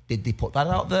story. Did they put that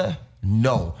out there?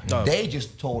 No.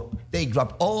 They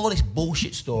grabbed all these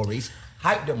bullshit stories,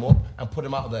 hyped them up, and put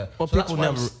them out there. Well, so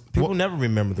people never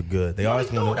remember the good. They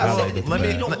always want to highlight the bad.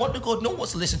 They don't want the good. No one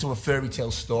wants to listen to a fairy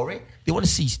tale story. They want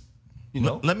to see, you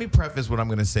know. Let me preface what I'm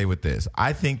going to say with this.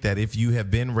 I think that if you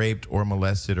have been raped or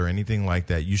molested or anything like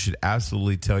that, you should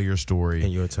absolutely tell your story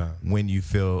in your time when you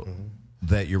feel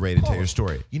that you're ready to tell your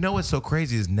story. You know what's so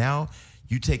crazy is now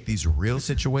you take these real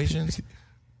situations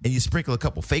and you sprinkle a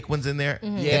couple fake ones in there,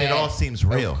 and it all seems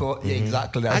real. Yeah,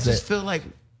 exactly. I just feel like,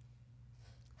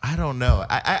 I don't know.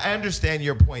 I understand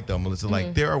your point though, Melyssa.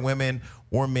 Like there are women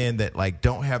or men that like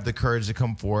don't have the courage to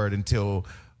come forward until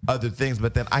other things,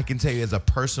 but then I can tell you as a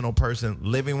personal person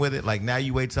living with it, like now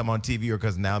you wait till I'm on TV or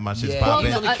because now my shit's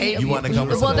popping. You want to come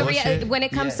with some bullshit? When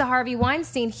it comes to Harvey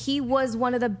Weinstein, he was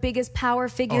one of the biggest power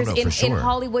figures in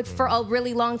Hollywood for a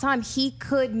really long time. He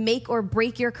could make or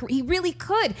break your career. He really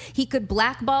could. He could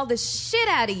blackball the shit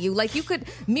out of you. Like you could.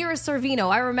 Mira Sorvino,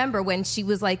 I remember when she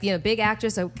was like, big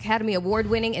actress, Academy Award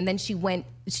winning, and then she went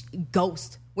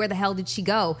ghost. Where the hell did she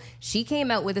go? She came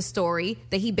out with a story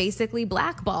that he basically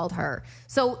blackballed her.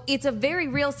 So it's a very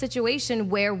real situation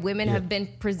where women have been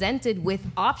presented with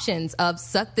options of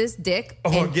suck this dick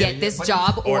and get this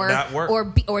job or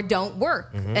don't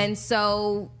work. Mm-hmm. And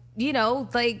so,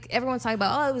 like everyone's talking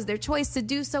about, it was their choice to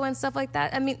do so and stuff like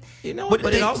that. I mean,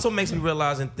 but it also makes me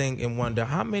realize and think and wonder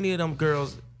how many of them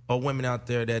girls or women out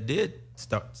there that did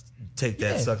take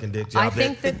that sucking dick job. I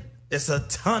think that it's a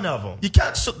ton of them. You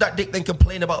can't suck that dick, then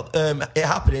complain about it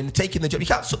happening, taking the job. You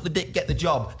can't suck the dick, get the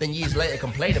job, then years later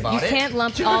complain about it. You can't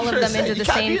lump all of them into the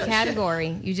same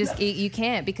category. You just you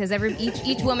can't because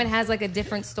each woman has like a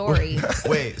different story.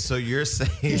 Wait, so you're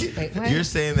saying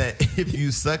that if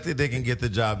you suck the dick and get the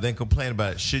job, then complain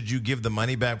about it, should you give the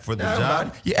money back for the job?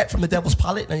 Man. You ate from the devil's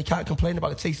palate, and you can't complain about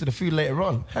the taste of the food later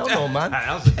on. Hell no, man.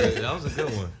 That was a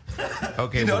good one.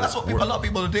 Okay, that's what a lot of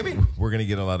people are doing. We're gonna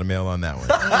get a lot of mail on that one.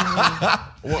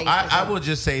 Well, I will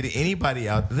just say to anybody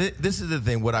out, this is the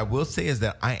thing. What I will say is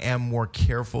that I am more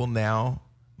careful now.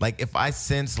 Like if I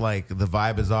sense like the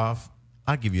vibe is off,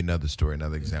 I'll give you another story,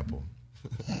 another example.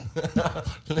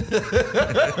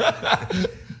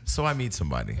 So I meet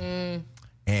somebody.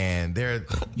 And they're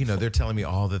telling me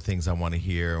all the things I want to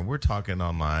hear, and we're talking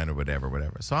online or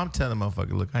whatever. So I'm telling the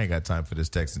motherfucker, look, I ain't got time for this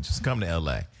texting. Just come to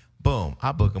L.A. Boom,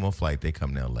 I book them a flight. They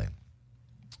come to L.A.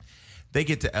 They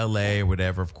get to L.A. or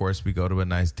whatever. Of course, we go to a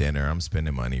nice dinner. I'm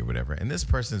spending money or whatever. And this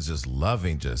person's just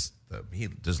loving, just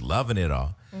loving it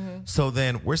all. Mm-hmm. So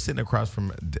then we're sitting across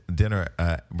from dinner.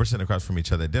 We're sitting across from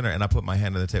each other at dinner, and I put my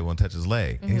hand on the table and touch his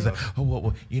leg. Mm-hmm. And he's like, "Oh,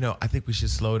 well, I think we should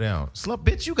slow down." Slow,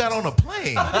 bitch, you got on a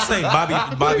plane. This ain't Bobby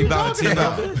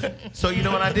Valentino. So you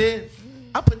know what I did?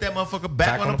 I put that motherfucker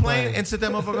back on the plane and sent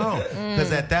that motherfucker home.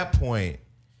 Because at that point,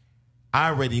 I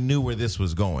already knew where this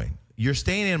was going. You're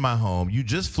staying in my home. You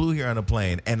just flew here on a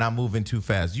plane, and I'm moving too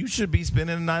fast. You should be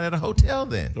spending the night at a hotel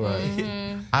then. Right.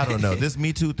 Mm-hmm. I don't know. This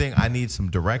Me Too thing, I need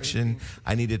some direction.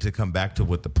 I needed to come back to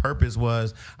what the purpose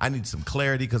was. I need some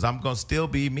clarity because I'm going to still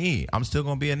be me. I'm still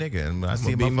going to be a nigga. And when I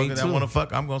see a motherfucker that I want to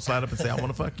fuck, I'm going to slide up and say, I want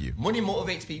to fuck you. Money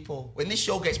motivates people. When this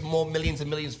show gets more millions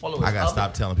and millions of followers, I got to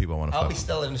stop telling people I want to fuck. I'll be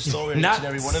telling the story in each and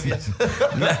every one of you.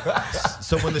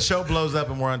 So when the show blows up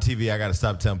and we're on TV, I got to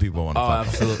stop telling people I want to fuck.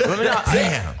 Absolutely.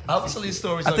 Damn. I'll be telling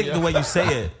stories. I think the way you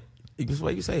say it. It's the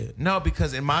way you say it. No,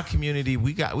 because in my community,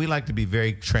 we like to be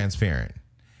very transparent.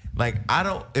 Like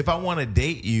if I want to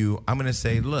date you, I'm going to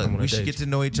say, look, we should get to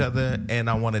know each other and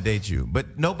I want to date you.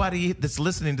 But nobody that's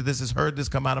listening to this has heard this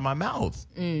come out of my mouth.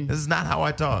 This is not how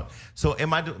I talk. So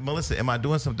Melyssa, am I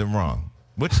doing something wrong?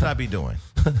 What should I be doing?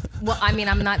 Well, I mean,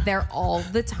 I'm not there all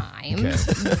the time.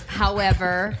 Okay.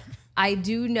 However, I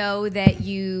do know that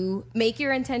you make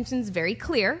your intentions very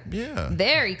clear. Yeah.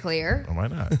 Very clear. Oh, why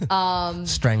not?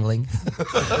 Strangling.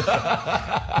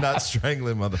 Not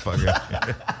strangling,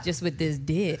 motherfucker. Just with this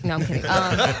dick. No, I'm kidding.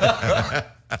 I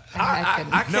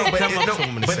can't come up to a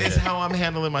woman and say it's how I'm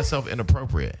handling myself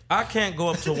inappropriate. I can't go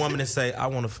up to a woman and say, I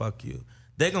want to fuck you.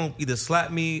 They're going to either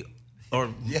slap me or,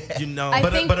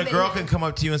 But a girl can come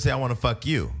up to you and say, I want to fuck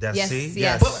you.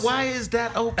 Yes. But why is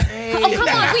that okay? Oh, come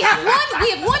on. We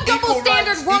have one double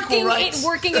standard working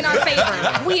in our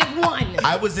favor. We have one.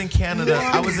 I was in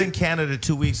Canada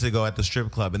 2 weeks ago at the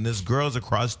strip club, and this girl's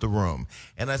across the room.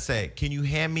 And I say, can you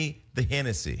hand me the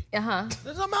Hennessy? Uh-huh.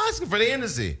 I'm asking for the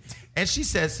Hennessy. And she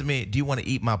says to me, do you want to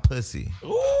eat my pussy?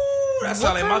 Ooh, that's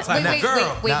not my type.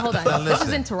 Wait, hold on. This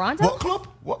was in Toronto? What club?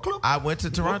 I went to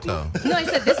Toronto. No, I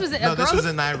said this was this was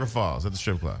in Niagara Falls at the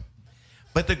strip club.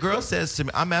 But the girl says to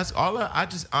me, I'm asking I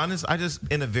just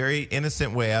in a very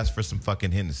innocent way asked for some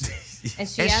fucking Hennessy. And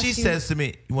she says to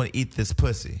me, you want to eat this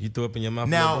pussy? You threw up in your mouth.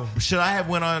 Now, should I have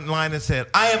went online and said,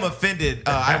 I am offended.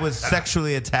 I was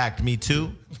sexually attacked. Me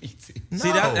too. No.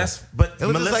 See that's but it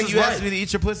was just like you asked me to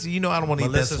eat your pussy. You know I don't want to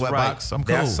eat that sweat box. I'm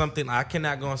cool. That's something I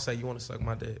cannot go and say. You want to suck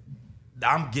my dick?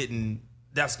 Well,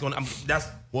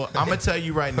 I'm gonna tell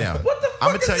you right now.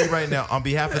 I'm gonna tell you right now. On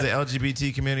behalf of the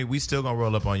LGBT community, we still gonna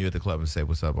roll up on you at the club and say,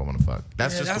 "What's up? I want to fuck."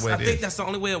 That's the way it is. I think that's the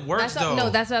only way it works, though.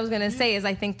 No, that's what I was gonna say. Is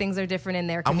I think things are different in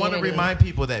their community. I want to remind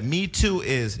people that Me Too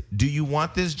is: do you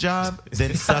want this job?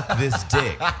 Then suck this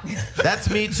dick. That's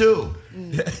Me Too.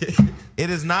 It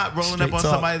is not rolling up on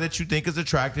somebody that you think is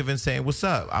attractive and saying, "What's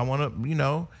up? I want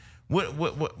to," What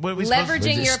are we supposed to do?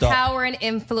 Leveraging your power and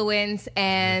influence,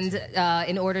 and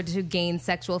in order to gain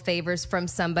sexual favors from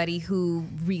somebody who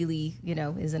really,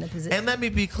 is in a position. And let me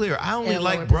be clear, I only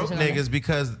like broke niggas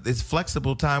because it's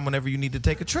flexible time whenever you need to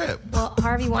take a trip. Well,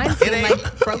 Harvey Weinstein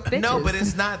like broke bitches. No, but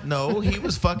it's not. No, he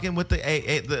was fucking with the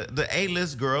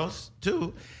A-list girls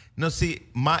too. No, see,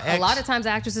 my ex. A lot of times,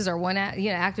 actors and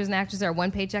actresses are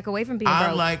one paycheck away from being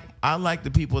broke. I like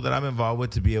the people that I'm involved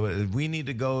with to be able to. If we need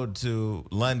to go to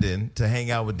London to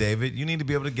hang out with David, you need to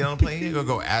be able to get on a plane. You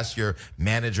go ask your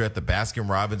manager at the Baskin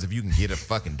Robbins if you can get a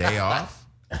fucking day off.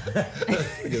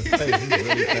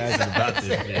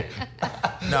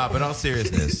 No, but all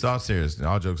seriousness, all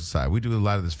jokes aside, we do a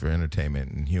lot of this for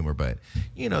entertainment and humor, but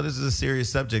this is a serious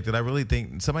subject that I really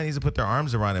think somebody needs to put their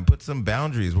arms around and put some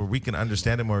boundaries where we can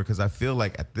understand it more, because I feel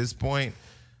like at this point,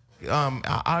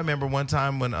 I remember one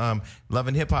time when Love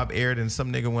and Hip Hop aired and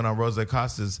some nigga went on Rosa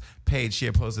Acosta's page. She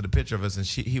had posted a picture of us and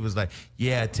he was like,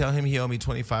 yeah, tell him he owe me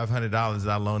 $2,500 that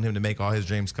I loaned him to make all his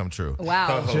dreams come true.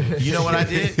 Wow. You know what I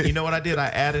did? I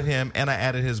added him and I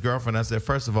added his girlfriend. I said,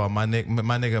 first of all, my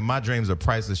nigga, my dreams are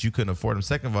priceless. You couldn't afford them.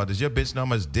 Second of all, does your bitch know how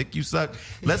much dick you suck?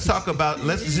 Let's talk about,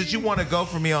 since you want to go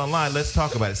for me online, let's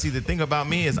talk about it. See, the thing about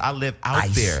me is I live out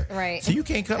there. Right. So you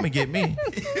can't come and get me.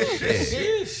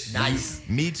 Nice.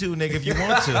 Me too, nigga, if you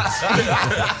want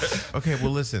to. Okay,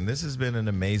 well, listen, this has been an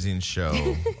amazing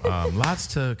show. Lots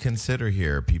to consider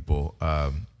here, people.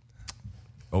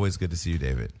 Always good to see you,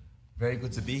 David. Very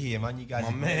good to be here, man. You guys, my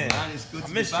man. It's good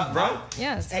to miss be you, back, bro. man.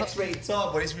 Yes. X-rated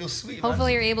talk, but it's real sweet.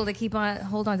 Hopefully, you're able to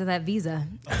hold on to that visa.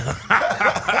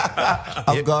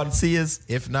 I'm gone. See you.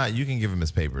 If not, you can give him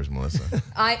his papers,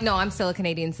 Melyssa. No, I'm still a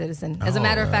Canadian citizen. As a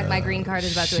matter of fact, my green card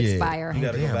is about to expire. You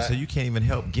gotta go Damn, back. so you can't even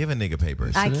help give a nigga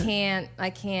papers. I can't.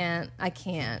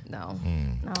 No.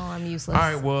 No, I'm useless. All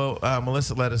right, well,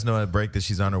 Melyssa let us know at break that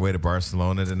she's on her way to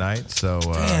Barcelona tonight. So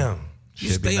Damn. You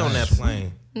should be stay on that nice.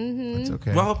 plane. That's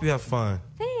okay. Well, I hope you have fun.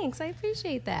 Thanks. I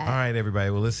appreciate that. All right, everybody.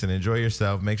 Well, listen, enjoy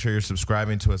yourself. Make sure you're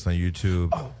subscribing to us on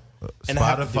YouTube, And I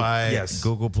have to Spotify, yes.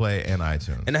 Google Play, and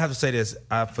iTunes. And I have to say this.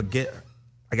 I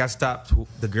got stopped.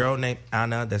 The girl named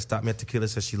Anna that stopped me at Tequila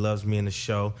said she loves me in the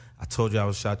show. I told you I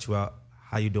would shout you out.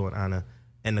 How you doing, Anna?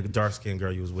 And the dark-skinned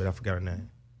girl you was with, I forgot her name.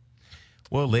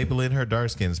 Well, labeling her dark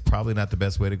skin is probably not the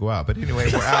best way to go out. But anyway,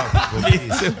 we're out.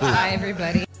 Bye,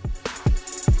 everybody.